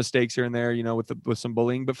made some mistakes here and there, with some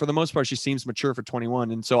bullying, but for the most part, she seems mature for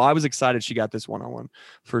 21. And so I was excited she got this one-on-one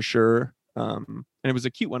for sure. And it was a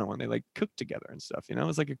cute one-on-one. They like cooked together and stuff, it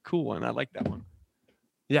was like a cool one. I like that one.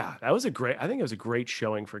 Yeah, I think it was a great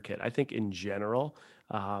showing for Kit. I think in general,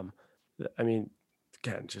 again,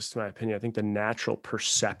 just my opinion, I think the natural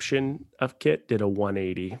perception of Kit did a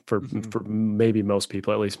 180 for maybe most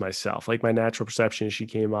people, at least myself. Like my natural perception, she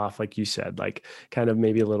came off, like you said, like kind of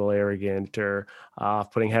maybe a little arrogant or had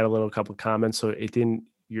a couple comments. So it didn't,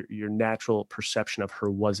 your natural perception of her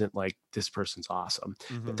wasn't like this person's awesome.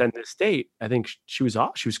 But then this date, I think she was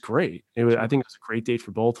great. I think it was a great date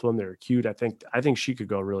for both of them. They were cute. I think she could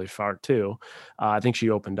go really far too. I think she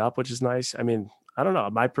opened up, which is nice. I don't know.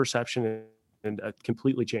 My perception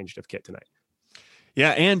completely changed of Kit tonight.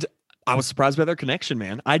 Yeah, and I was surprised by their connection,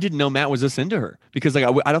 man. I didn't know Matt was this into her because like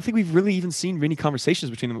I don't think we've really even seen any conversations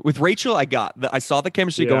between them. With Rachel, I saw the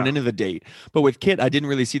chemistry going into the date, but with Kit, I didn't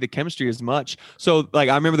really see the chemistry as much. So like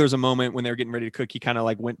I remember there was a moment when they were getting ready to cook. He kind of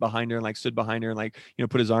like went behind her and like stood behind her and like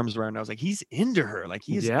put his arms around her. I was like, he's into her, like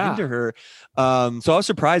he is into her. So I was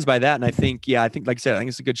surprised by that, and I think like I said, I think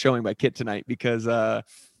it's a good showing by Kit tonight because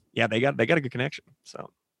they got a good connection. So.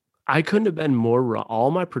 I couldn't have been more wrong.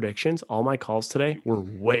 All my predictions, all my calls today were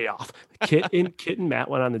way off. Kit and Matt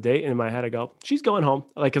went on the date, and in my head I go, she's going home.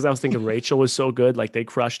 Like, because I was thinking Rachel was so good, like they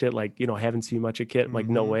crushed it. Like, haven't seen much of Kit. I'm like,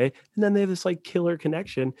 no way. And then they have this like killer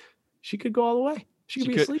connection. She could go all the way. She could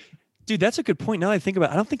be asleep. Dude, that's a good point. Now that I think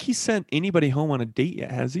about it, I don't think he sent anybody home on a date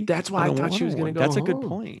yet, has he? That's why I thought she was going to go home. That's a good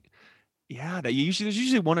point. Yeah, there's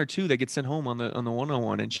usually one or two that get sent home on the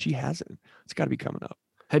one-on-one, and she hasn't. It's got to be coming up.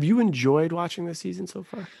 Have you enjoyed watching this season so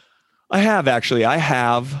far? I have actually. I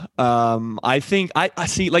have. I think I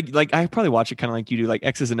see like I probably watch it kind of like you do, like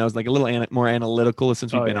X's and O's, like a little more analytical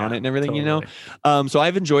since we've been on it and everything, totally. So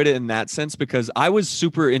I've enjoyed it in that sense because I was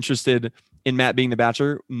super interested in Matt being the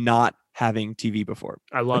Bachelor, not having TV before.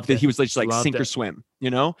 I loved it. He was just like sink or swim,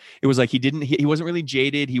 it was like he wasn't really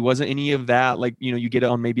jaded. He wasn't any of that. Like, you get it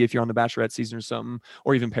on maybe if you're on the Bachelorette season or something,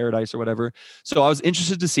 or even Paradise or whatever. So I was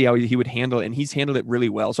interested to see how he would handle it, and he's handled it really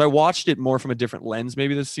well. So I watched it more from a different lens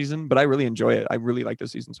maybe this season, but I really enjoy it. I really like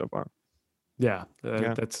this season so far. I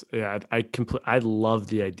love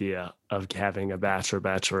the idea of having a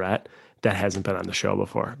Bachelorette that hasn't been on the show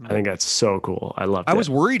before. I think that's so cool. I love it. I was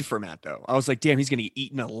worried for Matt though. I was like, damn, he's going to get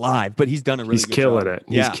eaten alive, but he's done a really good job. He's killing it.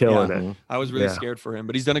 He's killing it. I was really scared for him,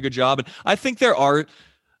 but he's done a good job. And I think there are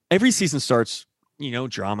every season starts,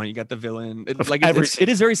 drama. You got the villain. It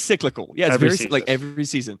is very cyclical. Yeah, it's Every very season. like every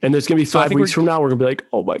season. And there's gonna be So I 5 think weeks from now, we're gonna be like,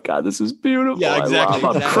 oh my God, this is beautiful. Yeah, exactly.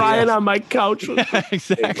 I'm crying on my couch.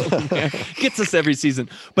 Exactly. Man. Gets us every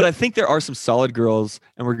season. But I think there are some solid girls,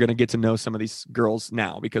 and we're gonna get to know some of these girls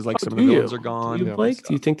now because some of the villains are gone. Do you, Blake?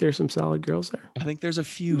 Do you think there's some solid girls there? I think there's a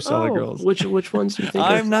few solid girls. Which ones do you think?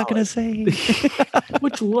 I'm not gonna say.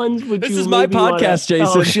 Which ones would This you? is my podcast,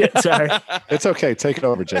 Jason. Oh shit! Sorry. It's okay. Take it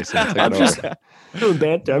over, Jason. I'm just doing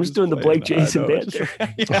banter. I'm just doing the Blake Jason banter.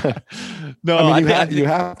 No, I mean, you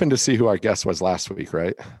happened to see who our guest was last week,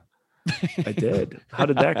 right? I did. How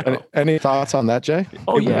did that go? Any thoughts on that, Jay?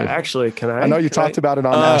 Oh yeah, actually, can I? I know you talked about it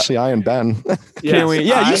on Ashley, I and Ben. Can we?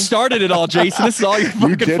 Yeah, you started it all, Jason. This is all your fucking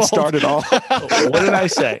You did fault. start it all. What did I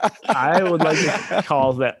say? I would like to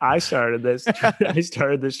call that I started this. I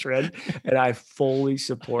started this trend, and I fully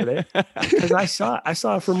support it because I saw it. I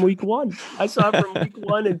saw it from week 1. I saw it from week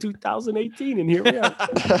 1 in 2018, and here we are.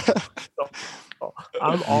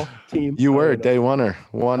 I'm all team. You were day oneer,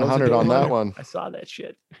 100 on that one. I saw that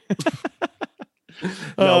shit.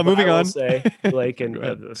 Moving on. Say Blake and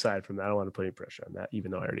aside from that, I don't want to put any pressure on that, even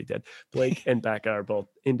though I already did. Blake and Becca are both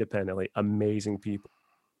independently amazing people,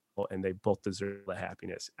 and they both deserve the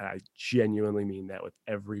happiness. And I genuinely mean that with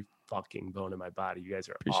every fucking bone in my body. You guys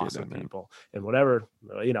are awesome people, and whatever,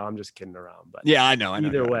 I'm just kidding around. But yeah, I know.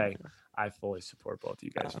 Either way, I fully support both of you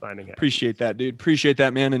guys finding happiness. Appreciate that, dude. Appreciate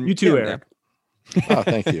that, man. And you too, Eric. Oh,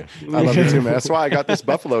 thank you. I love you too, man. That's why I got this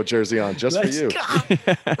Buffalo jersey on just for you.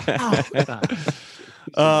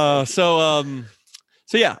 So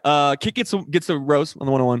yeah, Kit gets a rose on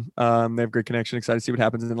the 101. They have great connection. Excited to see what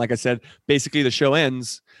happens. And like I said, basically the show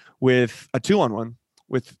ends with a 2-on-1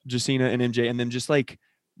 with Jacina and MJ, and them just like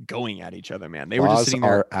going at each other. Man, they were just sitting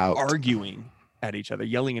there arguing at each other,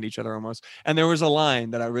 yelling at each other almost. And there was a line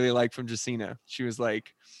that I really liked from Jacina. She was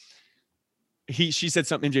like, she said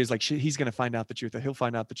something. MJ's like, he's going to find out the truth, or he'll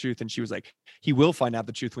find out the truth. And she was like, he will find out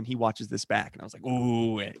the truth when he watches this back. And I was like,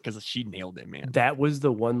 ooh, because she nailed it, man. That was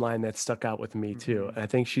the one line that stuck out with me too. And I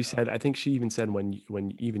think she even said when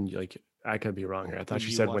even like, I could be wrong here. I thought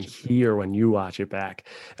she said when he or when you watch it back.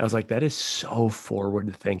 I was like, that is so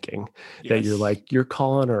forward thinking that you're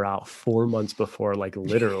calling her out 4 months before, like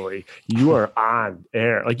literally you are on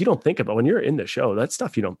air. Like you don't think about when you're in the show, that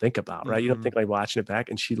stuff you don't think about, right? You don't think like watching it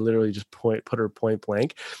back, and she literally just put her point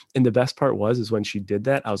blank. And the best part is when she did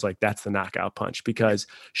that, I was like, that's the knockout punch, because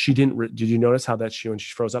she didn't, did you notice how that when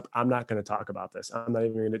she froze up? I'm not going to talk about this. I'm not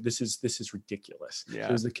even going to, this is ridiculous. Yeah.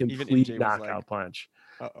 It was the complete knockout punch.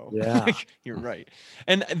 Uh-oh. Yeah. You're right.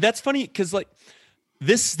 And that's funny because like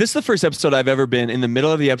this is the first episode I've ever been in the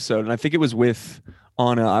middle of the episode. And I think it was with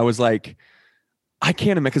Anna. I was like, I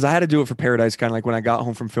can't imagine, because I had to do it for Paradise kind of like when I got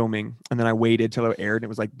home from filming, and then I waited till it aired. And it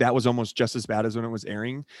was like, that was almost just as bad as when it was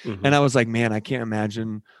airing. Mm-hmm. And I was like, man, I can't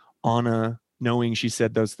imagine Anna knowing she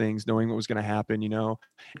said those things, knowing what was going to happen,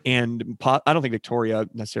 and I don't think Victoria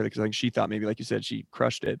necessarily, because I think she thought maybe, like you said, she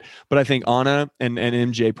crushed it. But I think Anna and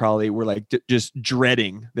MJ probably were like just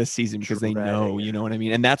dreading this season because they know, you know what I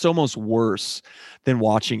mean? And that's almost worse than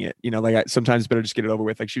watching it. Like sometimes it's better just get it over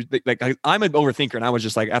with. Like I'm an overthinker, and I was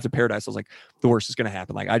just like, after Paradise, I was like, the worst is going to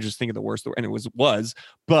happen. Like I just think of the worst, and it was,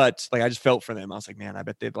 but like I just felt for them. I was like, man, I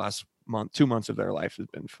bet the last 2 months of their life has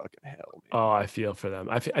been fucking hell. Man. Oh, I feel for them.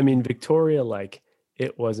 I mean, Victoria, like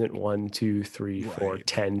it wasn't 1, 2, 3, 4,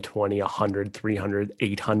 10, 20, 100, 300,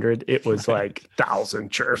 800. It was like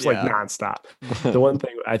 1,000 chirps, like nonstop. The one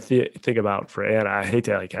thing I think about for Anna, I hate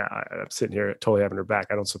to I'm sitting here totally having her back.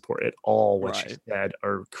 I don't support at all what she said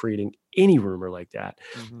or creating any rumor like that.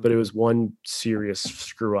 Mm-hmm. But it was one serious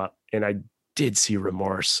screw up, and I did see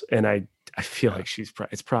remorse, and I feel like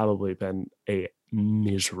it's probably been a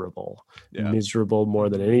miserable more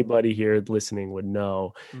than anybody here listening would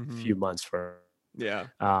know. Few months for her.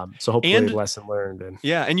 So hopefully lesson learned.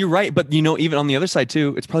 And you're right, but even on the other side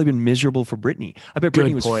too, it's probably been miserable for Brittany. I bet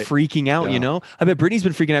Brittany was freaking out. I bet Brittany's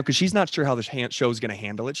been freaking out because she's not sure how the show is going to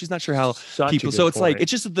handle it. She's not sure how people. So it's like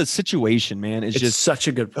it's just the situation, man. It's just such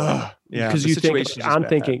a good point. Because you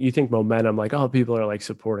think you think momentum, like, oh, people are like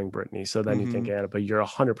supporting Brittany, so then you think Anna, but you're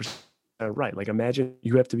 100% right. Like imagine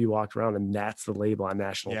you have to be walked around and that's the label on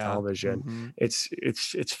national television. It's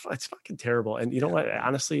fucking terrible. And you know what?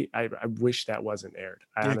 Honestly, I wish that wasn't aired.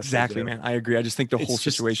 Exactly, man. I agree. I just think the whole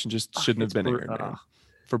situation just shouldn't have been aired, man.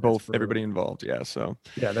 For both everybody involved. Yeah. So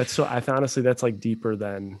that's so. I honestly, that's like deeper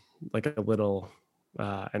than like a little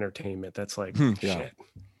entertainment. That's like shit.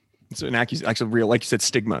 It's an accusation, actually real, like you said,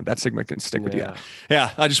 stigma. That stigma can stick with you.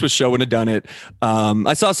 Yeah. I just wish Show wouldn't have done it.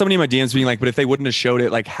 I saw somebody in my DMs being like, but if they wouldn't have showed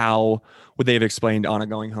it, like how would they have explained Anna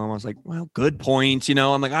going home? I was like, well, good point. You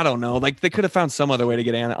know, I'm like, I don't know. Like they could have found some other way to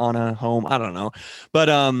get Anna home. I don't know. But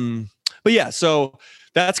yeah, so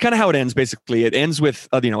that's kind of how it ends. Basically, it ends with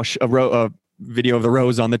a video of the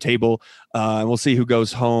rose on the table. And we'll see who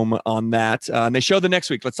goes home on that. And they show the next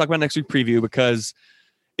week. Let's talk about next week preview because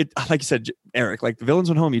it, like you said, Eric, like the villains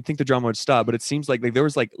went home. You'd think the drama would stop, but it seems like there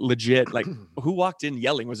was like legit, like who walked in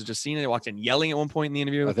yelling? Was it just Cena that walked in yelling at one point in the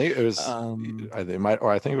interview? I think it was, I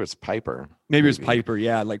think it was Piper. Maybe it was Piper.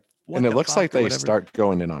 Yeah. Like, and it looks like they start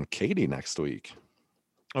going in on Katie next week.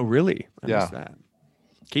 Oh, really? I yeah. missed that.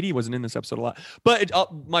 Katie wasn't in this episode a lot, but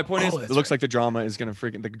my point is, it looks like the drama is going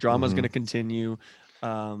to continue.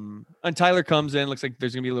 And Tyler comes in, looks like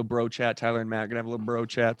there's gonna be a little bro chat. Tyler and Matt are gonna have a little bro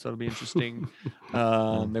chat, so it'll be interesting. They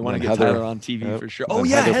want to get Tyler on TV for sure. Oh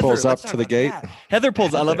yeah, Heather pulls up to the gate. Heather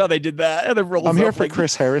pulls. I love how they did that. Heather rolls. I'm here up for like,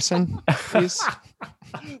 Chris Harrison, please.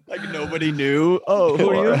 Like nobody knew. Oh, who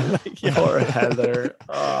are you? Like, Poor Heather.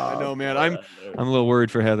 I know, man. I'm a little worried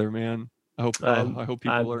for Heather, man. I hope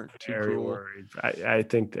people aren't too cruel. Worried. I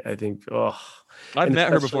think. Oh, I've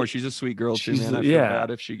met her before. She's a sweet girl too, man. I feel bad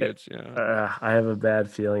if she gets. Yeah. I have a bad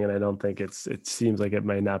feeling, and I don't think it seems like it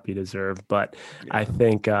might not be deserved. But I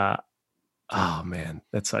think. Oh man,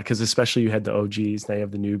 that's because especially you had the OGs, now you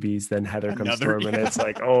have the newbies. Then Heather comes through, and it's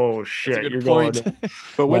like, oh shit, you're point. going.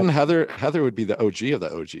 But wouldn't Heather would be the OG of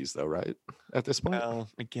the OGs though, right? At this point, well,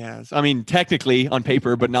 I guess. I mean, technically on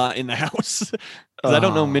paper, but not in the house. I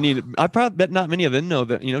don't know many. I probably bet not many of them know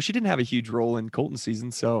that. You know, she didn't have a huge role in Colton's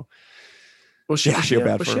season, so. Was she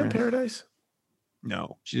in Paradise?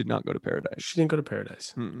 No, she did not go to Paradise. She didn't go to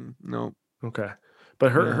Paradise. No. Okay.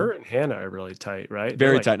 But her and Hannah are really tight, right?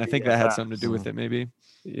 Very tight. And I think that had something to do with it, maybe.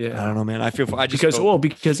 Yeah. I don't know, man. I feel because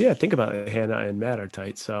think about it. Hannah and Matt are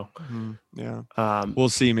tight. So yeah. We'll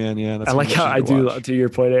see, man. Yeah. That's I like how I do to your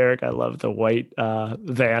point, Eric. I love the white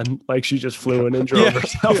van. Like she just flew in and drove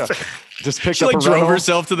herself. Yeah. Just picked up drove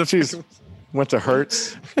herself to the cheese. Went to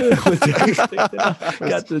Hertz. Got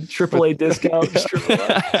the AAA discount.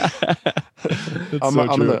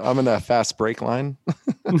 I'm in that fast break line.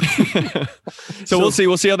 So we'll see.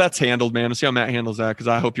 We'll see how that's handled, man. We'll see how Matt handles that because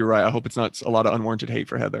I hope you're right. I hope it's not a lot of unwarranted hate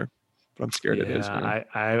for Heather. But I'm scared it is. Man.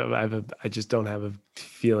 I just don't have a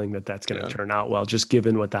feeling that that's going to turn out well, just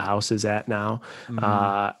given what the house is at now.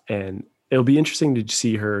 And it'll be interesting to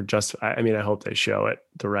see her I mean, I hope they show it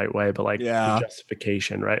the right way, but like the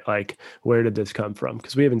justification, right? Like, where did this come from?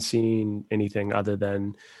 Because we haven't seen anything other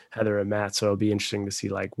than Heather and Matt. So it'll be interesting to see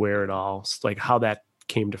like where it all, like how that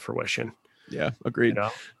came to fruition. Yeah, agreed. You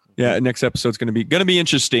know? Yeah, next episode's gonna be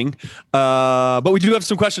interesting. But we do have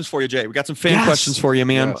some questions for you, Jay. We got some fan questions for you,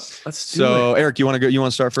 man. Yes. Let's do it. Eric, you want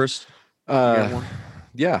to start first? Yeah,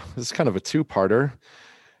 this is kind of a two-parter.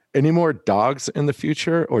 Any more dogs in the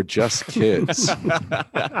future or just kids?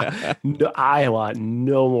 No, I want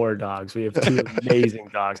no more dogs. We have two amazing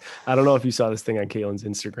dogs. I don't know if you saw this thing on Kaylin's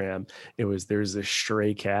Instagram. There's this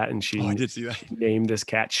stray cat and she I did see that. named this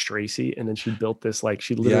cat Stracy. And then she built this, like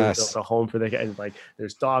she literally built a home for the cat. And like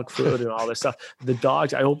there's dog food and all this stuff. The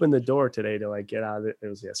dogs, I opened the door today to like get out of it. It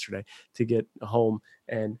was yesterday to get home.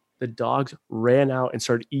 And the dogs ran out and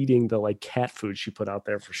started eating the like cat food she put out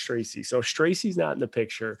there for Stracy. So Stracy's not in the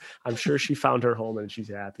picture. I'm sure she found her home and she's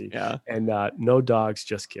happy. Yeah. And no dogs,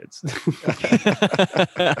 just kids.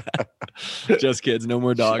 Just kids, no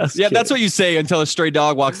more dogs. That's what you say until a stray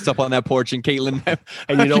dog walks up on that porch and Caitlin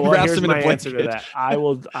and you know what? Here's my answer to that. I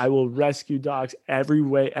will rescue dogs every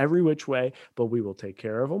which way, but we will take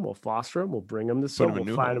care of them. We'll foster them. We'll bring them to some.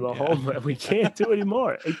 We'll find them a home. We can't do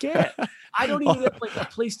anymore. I can't. I don't even have like a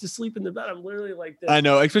place to sleep in the bed. I'm literally like this. I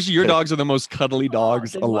know, especially your dogs are the most cuddly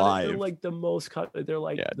dogs alive. They're like the most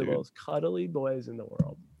most cuddly boys in the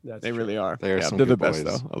world. They really are. They're the best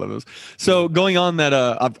though. I love those. So going on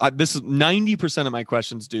that, this is 90% of my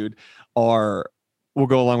questions, dude, we'll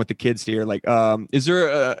go along with the kids here. Like, is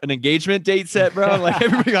there an engagement date set, bro? Like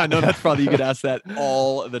everybody, I know that's probably, you could ask that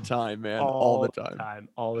all the time, man. All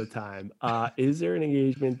the time. Is there an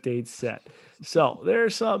engagement date set? So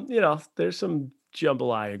there's some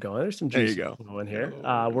jambalaya going. There's some juice going here.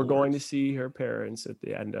 We're going to see her parents at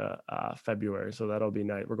the end of February. So that'll be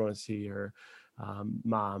nice. We're going to see her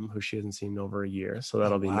mom, who she hasn't seen in over a year. So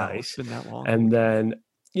that'll be nice. It's been that long. And then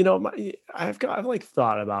I've like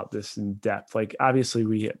thought about this in depth. Like, obviously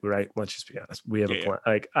let's just be honest. We have a plan.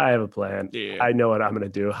 Like, I have a plan. Yeah. I know what I'm going to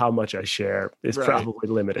do. How much I share is probably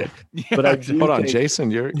limited. Yeah, but I Hold on,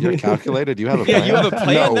 Jason, you're calculated. You have a Yeah, plan? you have a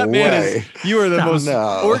plan. No That man way. you are the most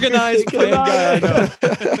organized plan guy I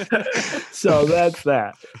know. So that's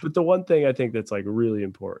that. But the one thing I think that's like really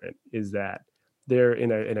important is that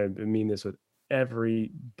and I mean this with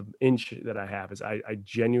every inch that I have, is I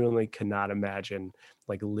genuinely cannot imagine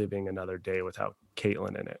like living another day without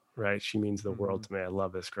Caitlin in it, right? She means the world to me. I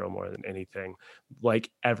love this girl more than anything. Like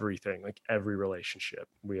everything, like every relationship.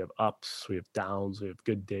 We have ups, we have downs, we have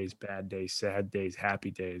good days, bad days, sad days,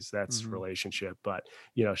 happy days. That's relationship. But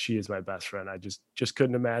she is my best friend. I just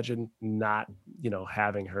couldn't imagine not,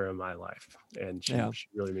 having her in my life. And she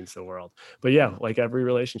really means the world. But yeah, like every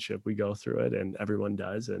relationship, we go through it, and everyone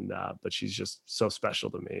does. And but she's just so special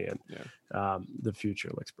to me, and the future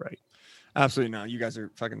looks bright. Absolutely. No, you guys are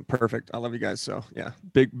fucking perfect. I love you guys. So yeah,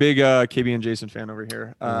 big KB and Jason fan over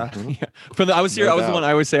here. Yeah. I was the one,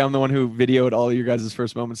 I always say I'm the one who videoed all of your guys'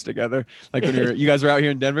 first moments together. Like when you guys were out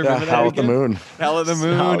here in Denver. Yeah, Hell at the Moon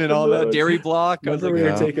and all that dairy block. Remember we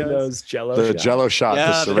were taking those Jello shots,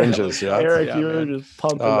 the syringes. Yeah. Eric, you were just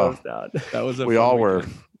pumping those down. That was we all were.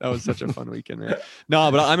 That was such a fun weekend, man. No,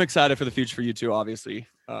 but I'm excited for the future for you two, obviously.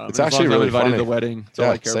 It's actually really invited funny. to the wedding. That's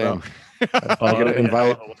all I care same. about. I'm gonna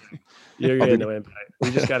invite. You're getting no invite.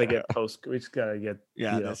 We just got to get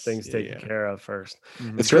things taken care of first.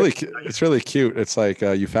 Mm-hmm. It's really cute. It's like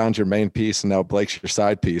you found your main piece, and now Blake's your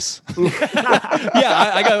side piece.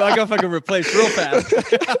 I got fucking replaced real fast.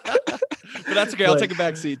 But that's okay. I'll take a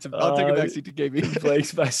back seat. I'll take a back seat to KB.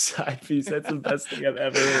 Blake's my side piece. That's the best thing I've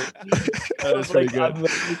ever heard. That was pretty good.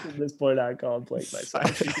 From this point on, calling Blake my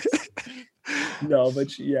side piece. No, but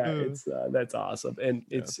it's that's awesome, and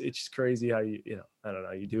it's just crazy how I don't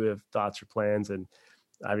know, you do have thoughts or plans, and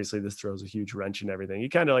obviously this throws a huge wrench in everything. You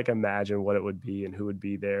kind of like imagine what it would be and who would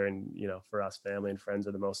be there, and for us, family and friends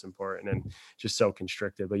are the most important, and just so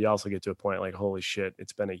constricted. But you also get to a point like, holy shit,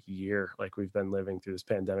 it's been a year. Like, we've been living through this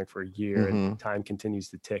pandemic for a year, and time continues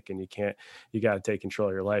to tick, and you got to take control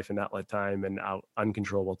of your life and not let time and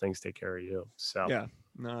uncontrollable things take care of you. So yeah.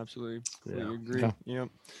 No, absolutely. I agree. Yeah.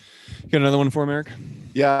 You got another one for him, Eric?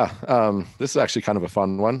 Yeah. This is actually kind of a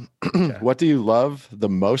fun one. Okay. What do you love the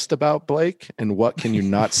most about Blake, and what can you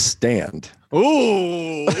not stand?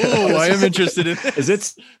 Ooh, I am interested in this. Is it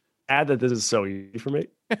sad that this is so easy for me?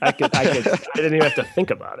 I didn't even have to think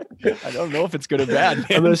about it. I don't know if it's good or bad. Man.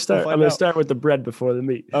 I'm gonna start with the bread before the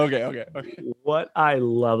meat. Okay. What I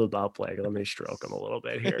love about Blake, let me stroke him a little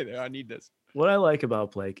bit here. I need this. What I like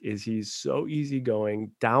about Blake is he's so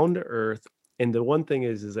easygoing, down to earth. And the one thing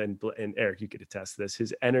is and Eric, you could attest to this,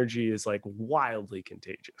 his energy is like wildly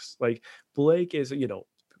contagious. Like, Blake is,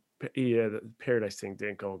 the Paradise thing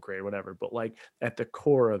didn't go great, whatever. But like at the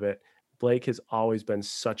core of it, Blake has always been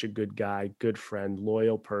such a good guy, good friend,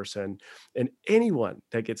 loyal person. And anyone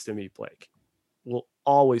that gets to meet Blake will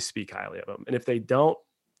always speak highly of him. And if they don't,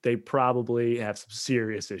 they probably have some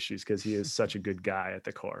serious issues, because he is such a good guy at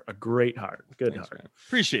the core. A great heart. Good heart. Man.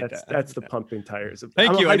 Appreciate that. That's the pumping tires.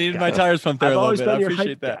 Thank you. I needed my tires pumped there a little bit. I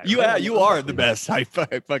appreciate that. Guy. You are the best hype,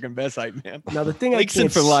 fucking best hype, man. Now, the thing Blake's in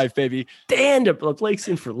for life, baby. Blake's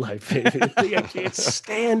in for life, baby. The thing I can't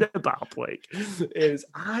stand about Blake is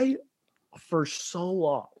for so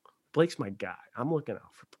long, Blake's my guy. I'm looking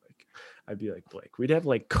out for Blake. I'd be like, Blake, we'd have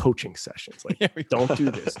like coaching sessions. Like, don't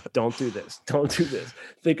do this. Don't do this. Don't do this.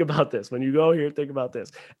 Think about this. When you go here, think about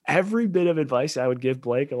this. Every bit of advice I would give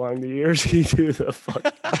Blake along the years, he'd do the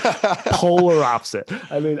polar opposite.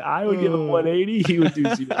 I mean, I would give him 180. He would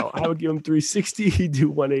do 0. I would give him 360. He'd do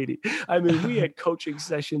 180. I mean, we had coaching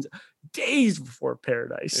sessions days before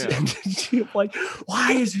Paradise. Yeah. And like,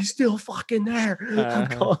 why is he still fucking there?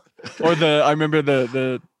 I remember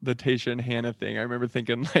the Tasha and Hannah thing. I remember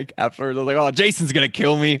thinking, like, afterwards, I was like, oh, Jason's gonna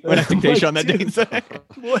kill me when I think Tasha on that date.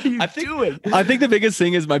 What are you doing? I think the biggest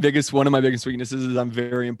thing is one of my biggest weaknesses is I'm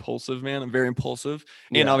very impulsive, man. I'm very impulsive.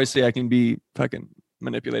 And obviously I can be fucking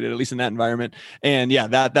manipulated, at least in that environment. And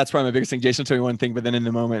that's probably my biggest thing. Jason told me one thing, but then in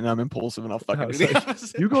the moment, and I'm impulsive, and I'll fucking do the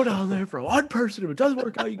opposite. You go down there for one person. If it doesn't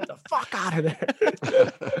work out, you get the fuck out of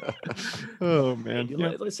there. Oh man,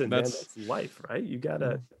 listen, man, that's life, right? You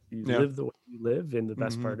gotta live the way you live, and the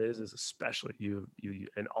best part is especially you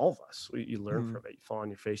and all of us. You learn from it. You fall on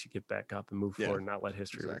your face, you get back up, and move forward, and not let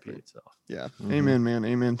history repeat itself. Yeah, amen, man,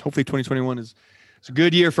 amen. Hopefully, 2021 is a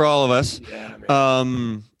good year for all of us. Yeah,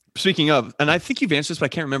 man. Speaking of, and I think you've answered this, but I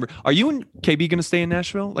can't remember. Are you and KB going to stay in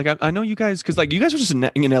Nashville? Like, I know you guys, because like you guys were just in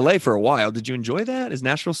LA for a while. Did you enjoy that? Is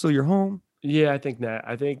Nashville still your home? Yeah,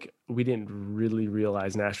 I think we didn't really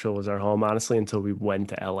realize Nashville was our home, honestly, until we went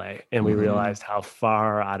to LA and we realized how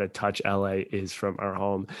far out of touch LA is from our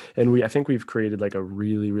home. And I think we've created like a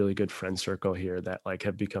really, really good friend circle here that like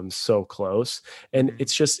have become so close. And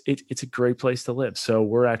it's just, it's a great place to live. So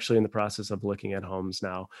we're actually in the process of looking at homes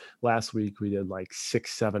now. Last week we did like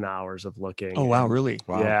 6-7 hours of looking. Oh, wow. Really?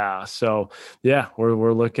 Wow. Yeah. So yeah,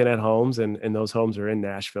 we're looking at homes and those homes are in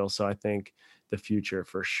Nashville. So I think the future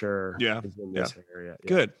for sure is in this area. Yeah.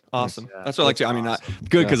 Good. Awesome. Yeah. That's what I like to, I mean, Awesome.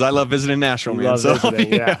 good because I love visiting Nashville, man. Love So,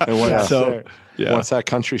 visiting, yeah. And once, so, once that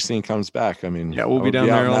country scene comes back, I mean, yeah, we'll be I would down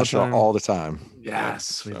there out in all the Nashville time. all the time.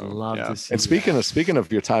 Yes, we'd love to see. And speaking of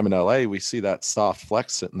your time in LA, we see that soft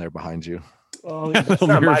flex sitting there behind you. Oh, that's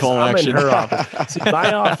not I'm in her office. See,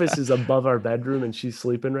 my office is above our bedroom, and she's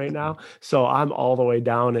sleeping right now. So I'm all the way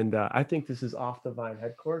down, and I think this is Off the Vine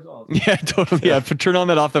headquarters. Yeah, totally. Yeah, turn on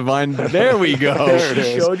that Off the Vine. There we go. There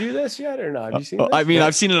she showed you this yet or not? Have you seen this? I mean,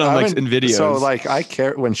 I've seen it on like in videos. So like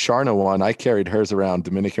when Sharna won, I carried hers around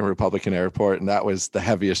Dominican Republican Airport, and that was the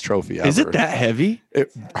heaviest trophy ever. Is it that heavy?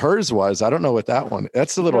 Hers was. I don't know what that one.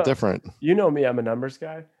 That's a little different. You know me, I'm a numbers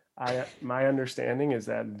guy. My understanding is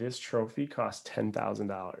that this trophy costs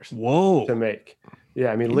 $10,000. Whoa! To make.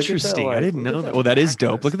 Yeah, I mean, look at that. I didn't know that. Well, that is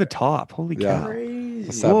dope. Look at the top. Holy cow!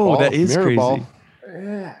 Crazy. Whoa, that is crazy. Ball.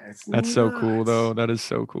 Yeah, that's so cool, though. That is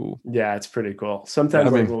so cool. Yeah, it's pretty cool.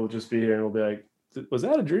 Sometimes we'll just be here and we'll be like, "Was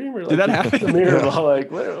that a dream?" Or like, did that happen? The mirror ball,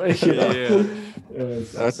 like literally.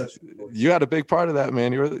 You had a big part of that,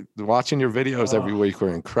 man. You were watching your videos every week.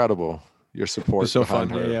 Were incredible. Your support so behind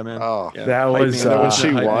fun. her. Yeah, man. Oh, yeah. That was when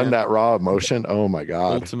she hype, won man. that raw emotion. Oh my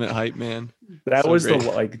god, ultimate hype, man. That So was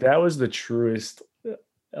great. that was the truest.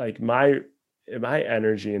 Like my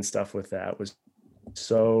energy and stuff with that was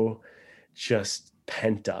so just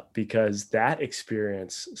pent up because that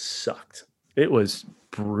experience sucked. It was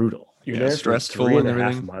brutal. You're there stressful for 3.5 and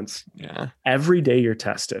everything. months. Yeah. Every day you're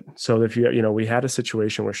tested. So if we had a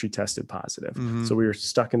situation where she tested positive. So we were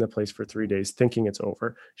stuck in the place for 3 days thinking it's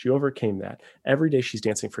over. She overcame that. Every day she's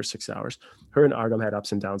dancing for 6 hours. Her and Argam had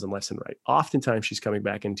ups and downs and left and right. Oftentimes she's coming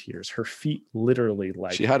back in tears. Her feet literally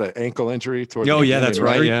like. She had an ankle injury. That's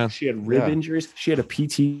right. Yeah. She had rib injuries. She had a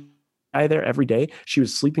PT guy there every day. She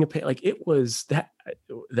was sleeping. Like it was that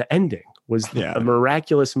the ending was a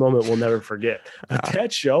miraculous moment we'll never forget. But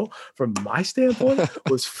that show, from my standpoint,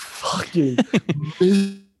 was fucking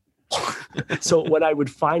miserable. So when I would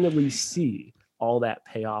finally see all that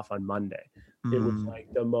pay off on Monday, it was like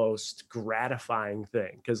the most gratifying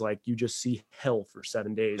thing because like you just see hell for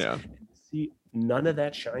 7 days and see none of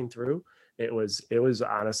that shine through. It was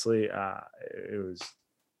honestly it was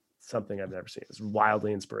something I've never seen. It's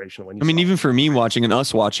wildly inspirational. When even for me watching and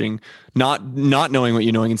us watching, not knowing what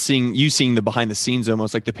you knowing and seeing the behind the scenes,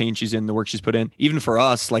 almost like the pain she's in, the work she's put in, even for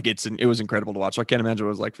us, like it was incredible to watch. So I can't imagine what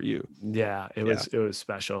it was like for you. Yeah, it was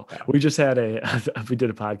special. Yeah. We just had we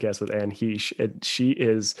did a podcast with Anne Heesh, and she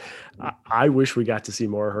is, I wish we got to see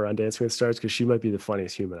more of her on Dancing with the Stars because she might be the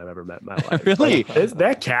funniest human I've ever met in my life. Really? Like,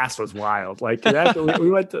 that cast was wild. Like that,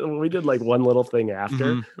 we did like one little thing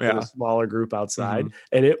after with a smaller group outside,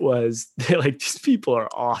 and it was like these people are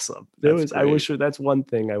awesome. I wish that's one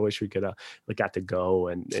thing I wish we could got to go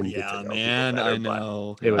and get to know man, better, I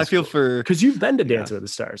know. I feel for because you've been to Dancing with the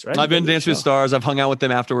Stars, right? I've been to Dancing with the Stars. I've hung out with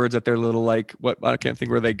them afterwards at their little I can't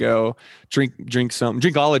think where they go drink some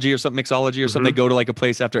drinkology or something mixology or something. They go to like a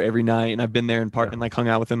place after every night, and I've been there and and like hung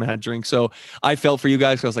out with them and had drinks. So I felt for you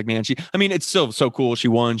guys because I was like, man, it's still so cool. She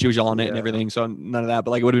won, she was yelling it and everything. So none of that,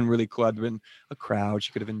 but like it would have been really cool. I'd been a crowd.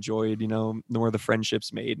 She could have enjoyed, more of the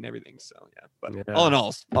friendships made and everything. So but all in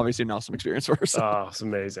all, obviously an awesome experience for her. So. Oh, it's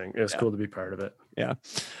amazing. It was cool to be part of it. Yeah.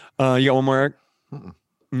 You got one more, Eric?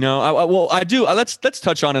 No, I do. Let's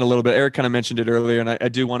touch on it a little bit. Eric kind of mentioned it earlier, and I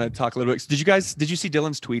do want to talk a little bit. Did you see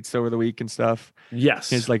Dylan's tweets over the week and stuff? Yes.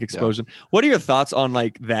 His like explosion. Yeah. What are your thoughts on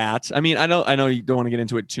like that? I mean, I know you don't want to get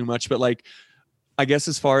into it too much, but like, I guess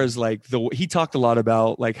as far as like he talked a lot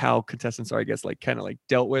about like how contestants are, I guess, like kind of like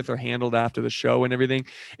dealt with or handled after the show and everything.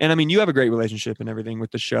 And I mean, you have a great relationship and everything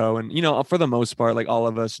with the show, and for the most part, like all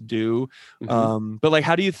of us do. But like,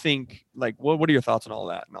 how do you think? Like, what are your thoughts on all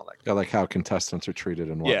that and all that? Yeah, like how contestants are treated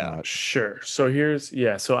and whatnot. Yeah, sure. So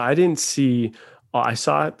so I didn't see. I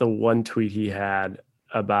saw the one tweet he had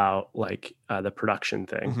about like the production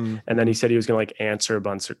thing, and then he said he was gonna like answer a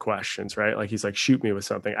bunch of questions, right? Like he's like, shoot me with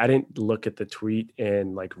something. I didn't look at the tweet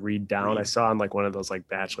and like read down. I saw on like one of those like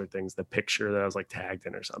Bachelor things the picture that I was like tagged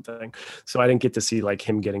in or something, so I didn't get to see like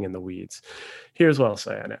him getting in the weeds. Here's what I'll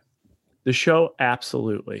say on it: the show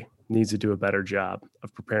absolutely needs to do a better job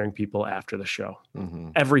of preparing people after the show.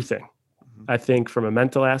 Everything I think from a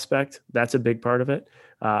mental aspect, that's a big part of it.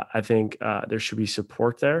 I think there should be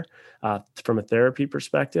support there from a therapy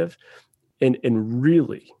perspective, and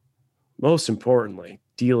really, most importantly,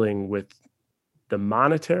 dealing with the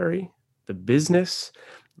monetary, the business,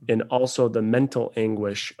 and also the mental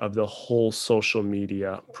anguish of the whole social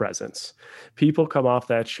media presence. People come off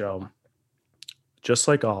that show, just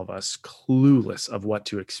like all of us, clueless of what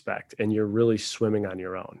to expect, and you're really swimming on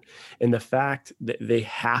your own. And the fact that they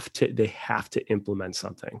have to implement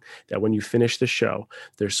something, that when you finish the show,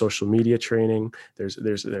 there's social media training, there's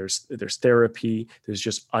therapy, there's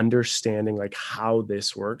just understanding like how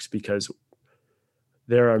this works, because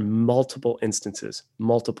there are multiple instances,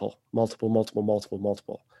 multiple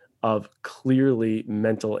of clearly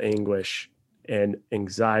mental anguish and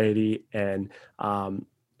anxiety and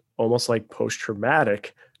almost like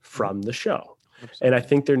post-traumatic from the show. Absolutely. And I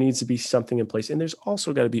think there needs to be something in place. And there's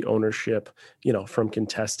also got to be ownership, from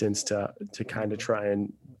contestants to kind of try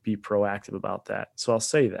and be proactive about that. So I'll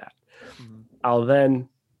say that. I'll then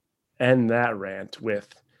end that rant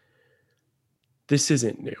with, this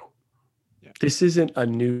isn't new. Yeah. This isn't a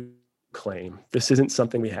new claim. This isn't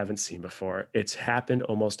something we haven't seen before. It's happened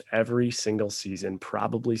almost every single season,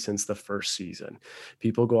 probably since the first season.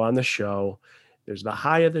 People go on the show. There's the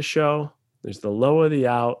high of the show, there's the low of the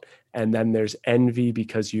out, and then there's envy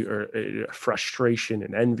because frustration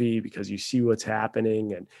and envy because you see what's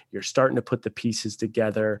happening and you're starting to put the pieces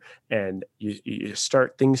together, and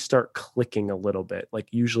things start clicking a little bit, like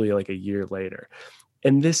usually like a year later.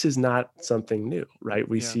 And this is not something new, right?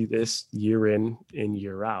 We see this year in and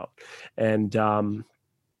year out. And I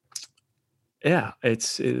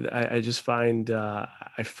just find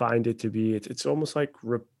I find it to be it's almost like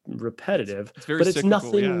repetitive, it's very but it's cyclical,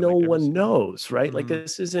 nothing no one knows, right? Like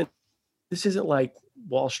this isn't like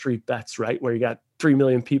Wall Street Bets, right? Where you got 3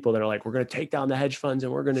 million people that are like, we're going to take down the hedge funds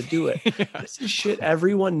and we're going to do it. This is shit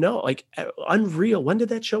everyone knows. Like Unreal. When did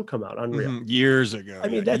that show come out? Unreal. Years ago. I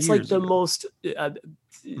mean, that's like the most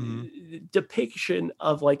depiction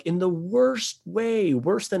of like in the worst way,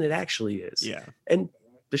 worse than it actually is. Yeah. And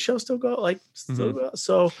the show still go.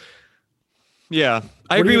 So. Yeah,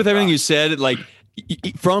 I agree with everything you said. Like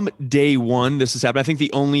from day one, this has happened. I think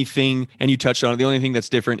the only thing, and you touched on it, the only thing that's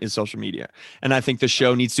different is social media. And I think the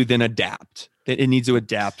show needs to then adapt. It needs to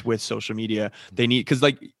adapt with social media. They need, because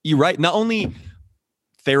like you're right, not only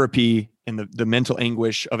therapy and the mental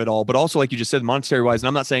anguish of it all, but also like you just said, monetary wise. And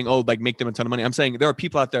I'm not saying, like make them a ton of money. I'm saying there are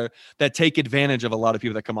people out there that take advantage of a lot of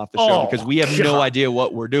people that come off the show because we have no idea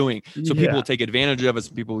what we're doing. So people will take advantage of us,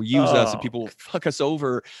 people will use us, and people will fuck us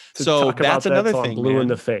over. So that's another thing. Blue in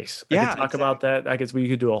the face. I could talk about that. I guess we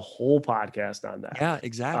could do a whole podcast on that. Yeah,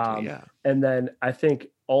 exactly. And then I think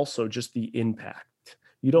also just the impact.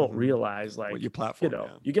 You don't realize like what your platform,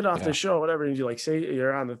 you get off the show, whatever, and you like say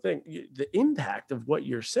you're on the thing. The impact of what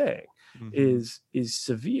you're saying is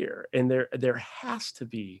severe, and there has to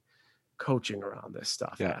be coaching around this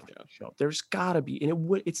stuff after the show. There's got to be,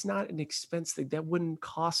 and it's not an expense thing that wouldn't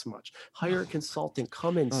cost much. Hire a consultant,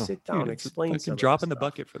 come in, sit down, explain. It's a drop in the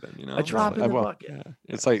bucket for them, A drop in the bucket. Yeah.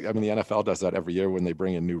 It's like, I mean, the NFL does that every year when they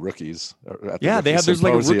bring in new rookies. They have there's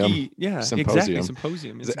like a rookie,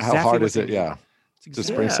 symposium. How hard is it? Yeah.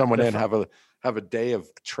 Just bring someone in, have a day of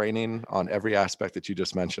training on every aspect that you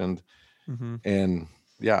just mentioned. And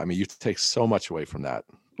I mean, you take so much away from that.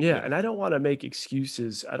 And I don't want to make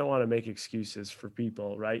excuses. I don't want to make excuses for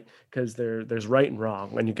people, right? Because there's right and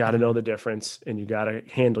wrong, and you got to know the difference, and you got to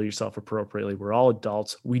handle yourself appropriately. We're all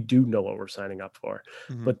adults. We do know what we're signing up for,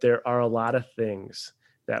 but there are a lot of things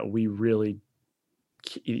that we really,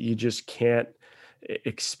 you just can't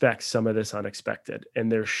expect some of this unexpected,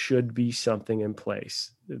 and there should be something in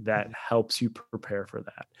place that helps you prepare for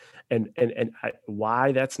that. And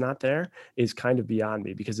why that's not there is kind of beyond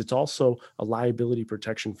me, because it's also a liability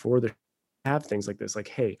protection for the have things like this. Like,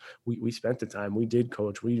 hey, we spent the time, we did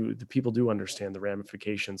coach, the people do understand the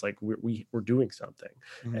ramifications. Like we're doing something,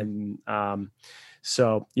 and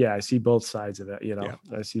so I see both sides of it.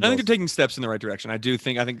 I think they're taking steps in the right direction. I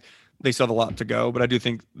think they still have a lot to go, but I do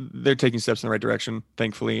think they're taking steps in the right direction,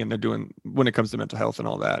 thankfully, and they're doing when it comes to mental health and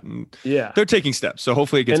all that. And they're taking steps. So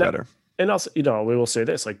hopefully it gets better. And also, we will say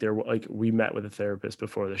this, like we met with a therapist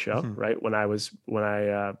before the show, right? When I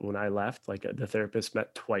left, like the therapist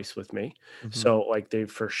met twice with me. So like they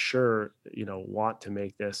for sure, want to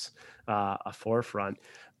make this a forefront,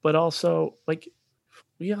 but also like,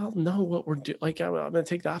 we all know what we're doing. Like, I'm going to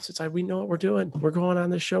take the opposite side. We know what we're doing. We're going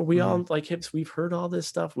on this show. We all like hips. We've heard all this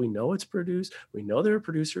stuff. We know it's produced. We know there are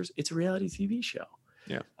producers. It's a reality TV show.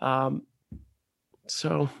 Yeah.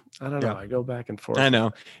 So I don't know. I go back and forth. I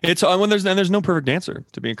know it's when there's no perfect answer.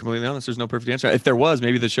 To be completely honest, there's no perfect answer. If there was,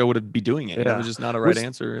 maybe the show would be doing it. Yeah. It was just not a right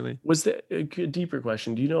answer, really. Was there a deeper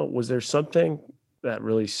question? Do you know? Was there something that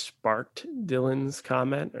really sparked Dylan's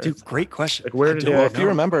comment? Dude, great question. Like, where did if you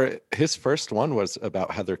remember, his first one was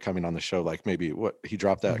about Heather coming on the show. Like maybe he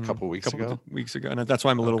dropped that a couple weeks ago. And that's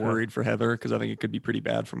why I'm a little worried for Heather, because I think it could be pretty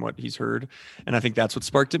bad from what he's heard, and I think that's what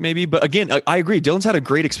sparked it, maybe. But again, I agree. Dylan's had a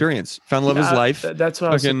great experience. Found love of his life. That's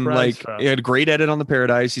what I was surprised from. He had a great edit on the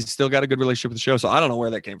Paradise. He's still got a good relationship with the show. So I don't know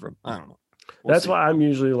where that came from. I don't know. That's why I'm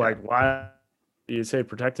usually like, why? You say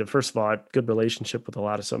protective. First of all, I have a good relationship with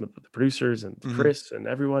some of the producers and Chris and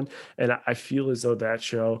everyone. And I feel as though that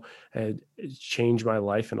show had changed my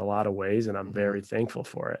life in a lot of ways. And I'm very thankful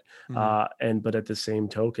for it. But at the same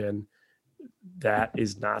token, that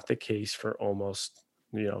is not the case for almost,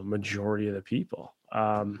 majority of the people.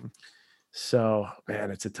 So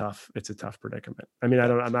man, it's a tough predicament. I mean,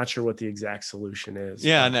 I'm not sure what the exact solution is.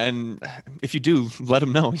 Yeah. And if you do, let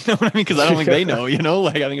them know, you know what I mean? Cause I don't think they know,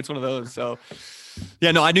 like, I think it's one of those. So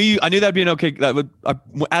yeah, no, I knew that'd be an okay. That would,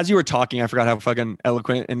 as you were talking, I forgot how fucking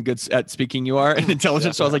eloquent and good at speaking you are and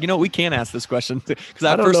intelligent. So I was like, we can't ask this question, because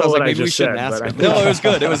at first I was like, maybe we shouldn't ask it. No, it was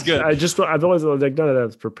good. It was good. I've always like, none of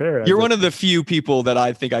that's prepared. You're one of the few people that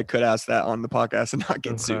I think I could ask that on the podcast and not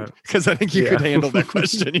get sued, because I think you could handle that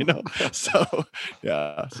question, So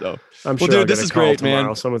yeah. So I'm sure. Dude, this is great, tomorrow.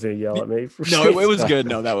 man. Someone's gonna yell at me. No, it was good.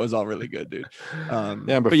 No, that was all really good, dude.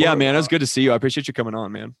 But yeah, man, it was good to see you. I appreciate you coming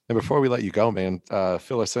on, man. And before we let you go, man,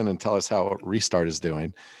 fill us in and tell us how Restart is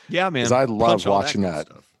doing. Yeah, man. Because I love watching that.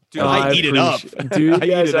 Dude, I eat it up. Dude,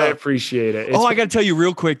 I appreciate it. I got to tell you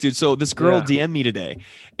real quick, dude. So this girl DM'd me today,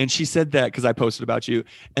 and she said that because I posted about you.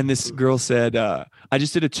 And this girl said, I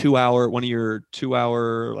just did one of your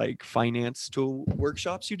 2-hour like finance tool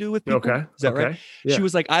workshops you do with people. Okay. Is that right? Yeah. She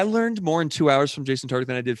was like, I learned more in 2 hours from Jason Tartick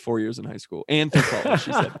than I did 4 years in high school and through college.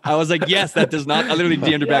 She said, I was like, yes, that does not. I literally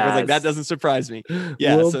DM'd her back. I was like, that doesn't surprise me.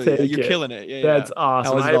 Yeah. You're killing it. Yeah. That's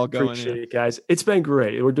awesome. I appreciate it, guys. It's been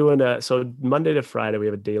great. We're doing so Monday to Friday, we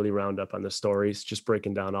have a daily roundup on the stories, just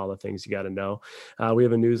breaking down all the things you got to know. We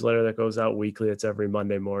have a newsletter that goes out weekly. It's every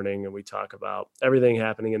Monday morning, and we talk about everything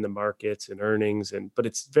happening in the markets and earnings, but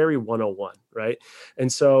it's very 101, right?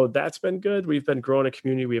 And so that's been good. We've been growing a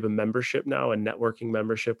community. We have a membership now, a networking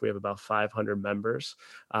membership. We have about 500 members.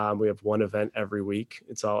 We have one event every week.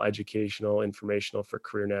 It's all educational, informational for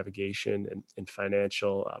career navigation and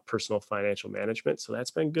financial, personal financial management. So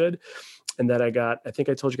that's been good. And then I think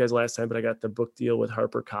I told you guys last time, but I got the book deal with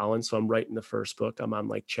HarperCollins. So I'm writing the first book. I'm on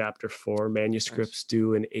like chapter 4, manuscripts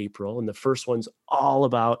due in April. And the first one's all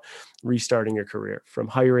about restarting your career, from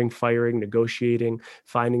hiring, firing, negotiating,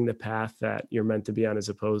 finding the path that you're meant to be on, as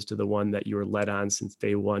opposed to the one that you were led on since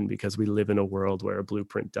day one, because we live in a world where a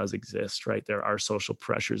blueprint does exist, right? There are social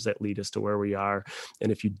pressures that lead us to where we are.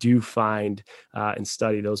 And if you do find and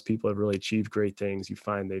study those people have really achieved great things, you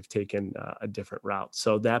find they've taken a different route.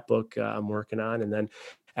 So that book I'm working on, and then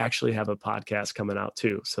actually have a podcast coming out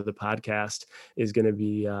too. So the podcast is going to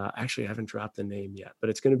be, actually I haven't dropped the name yet, but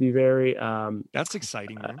it's going to be very, that's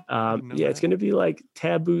exciting. It's going to be like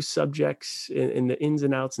taboo subjects in the ins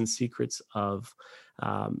and outs and secrets of,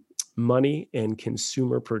 money and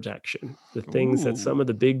consumer protection, the things that some of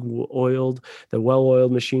the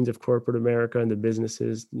well-oiled machines of corporate America and the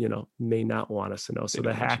businesses, may not want us to know. So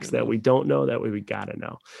the hacks that we don't know, that way we got to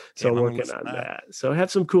know. So I'm working on that. So I have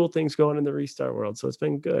some cool things going in the Restart world. So it's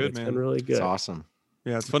been good. It's been really good. It's awesome.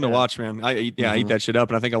 Yeah, it's fun to watch, man. I eat that shit up,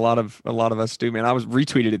 and I think a lot of us do, man. I was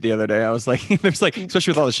retweeted it the other day. I was like, there's like, especially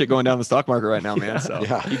with all the shit going down in the stock market right now, man. So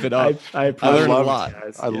keep it up. I learned a lot.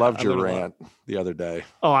 I loved your rant the other day.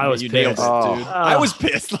 Oh, I was pissed, dude. I was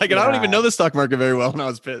pissed. Like, and I don't even know the stock market very well, and I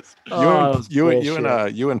was pissed. You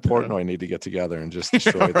and Portnoy need to get together and just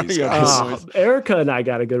destroy these guys. Erica and I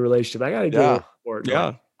got a good relationship. I got to go with Portnoy.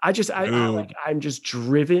 Yeah. I'm just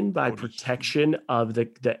driven by protection of the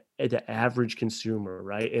average consumer,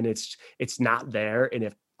 right? And it's not there, and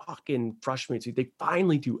it fucking frustrates me. They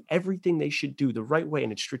finally do everything they should do the right way,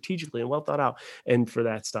 and it's strategically and well thought out. And for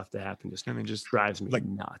that stuff to happen, just drives me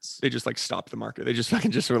nuts. They just like stop the market. They just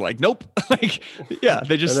were like, nope. Like, yeah,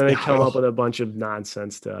 they just and then they come up with a bunch of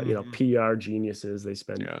nonsense to PR geniuses. They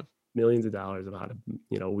spend millions of dollars on how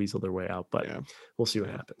to weasel their way out. But we'll see what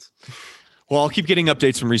happens. Well, I'll keep getting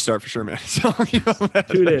updates from Restart for sure, man. So,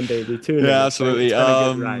 tune in, baby. Tune in. Yeah, absolutely.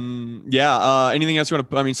 Anything else you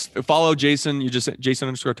want to? I mean, follow Jason. You just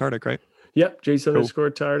Jason _Tartick, right? Yep. Jason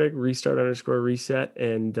 _Tartick, restart _reset.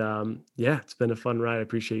 And it's been a fun ride. I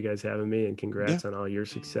appreciate you guys having me, and congrats on all your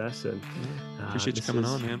success. And appreciate you coming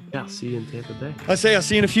on, man. Yeah. I'll see you in Tampa Bay. I'll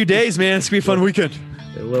see you in a few days, man. It's going to be a fun weekend.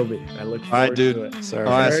 It will be. I look forward to it. Sir.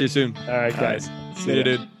 All right. See you soon. All right, guys. See you,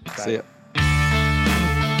 dude. See ya.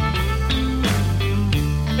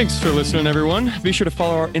 Thanks for listening, everyone. Be sure to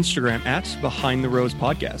follow our Instagram at Behind the Rose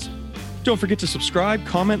Podcast. Don't forget to subscribe,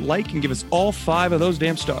 comment, like, and give us all 5 of those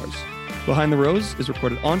damn stars. Behind the Rose is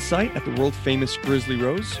recorded on site at the world famous Grizzly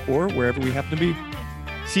Rose or wherever we happen to be.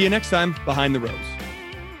 See you next time, Behind the Rose.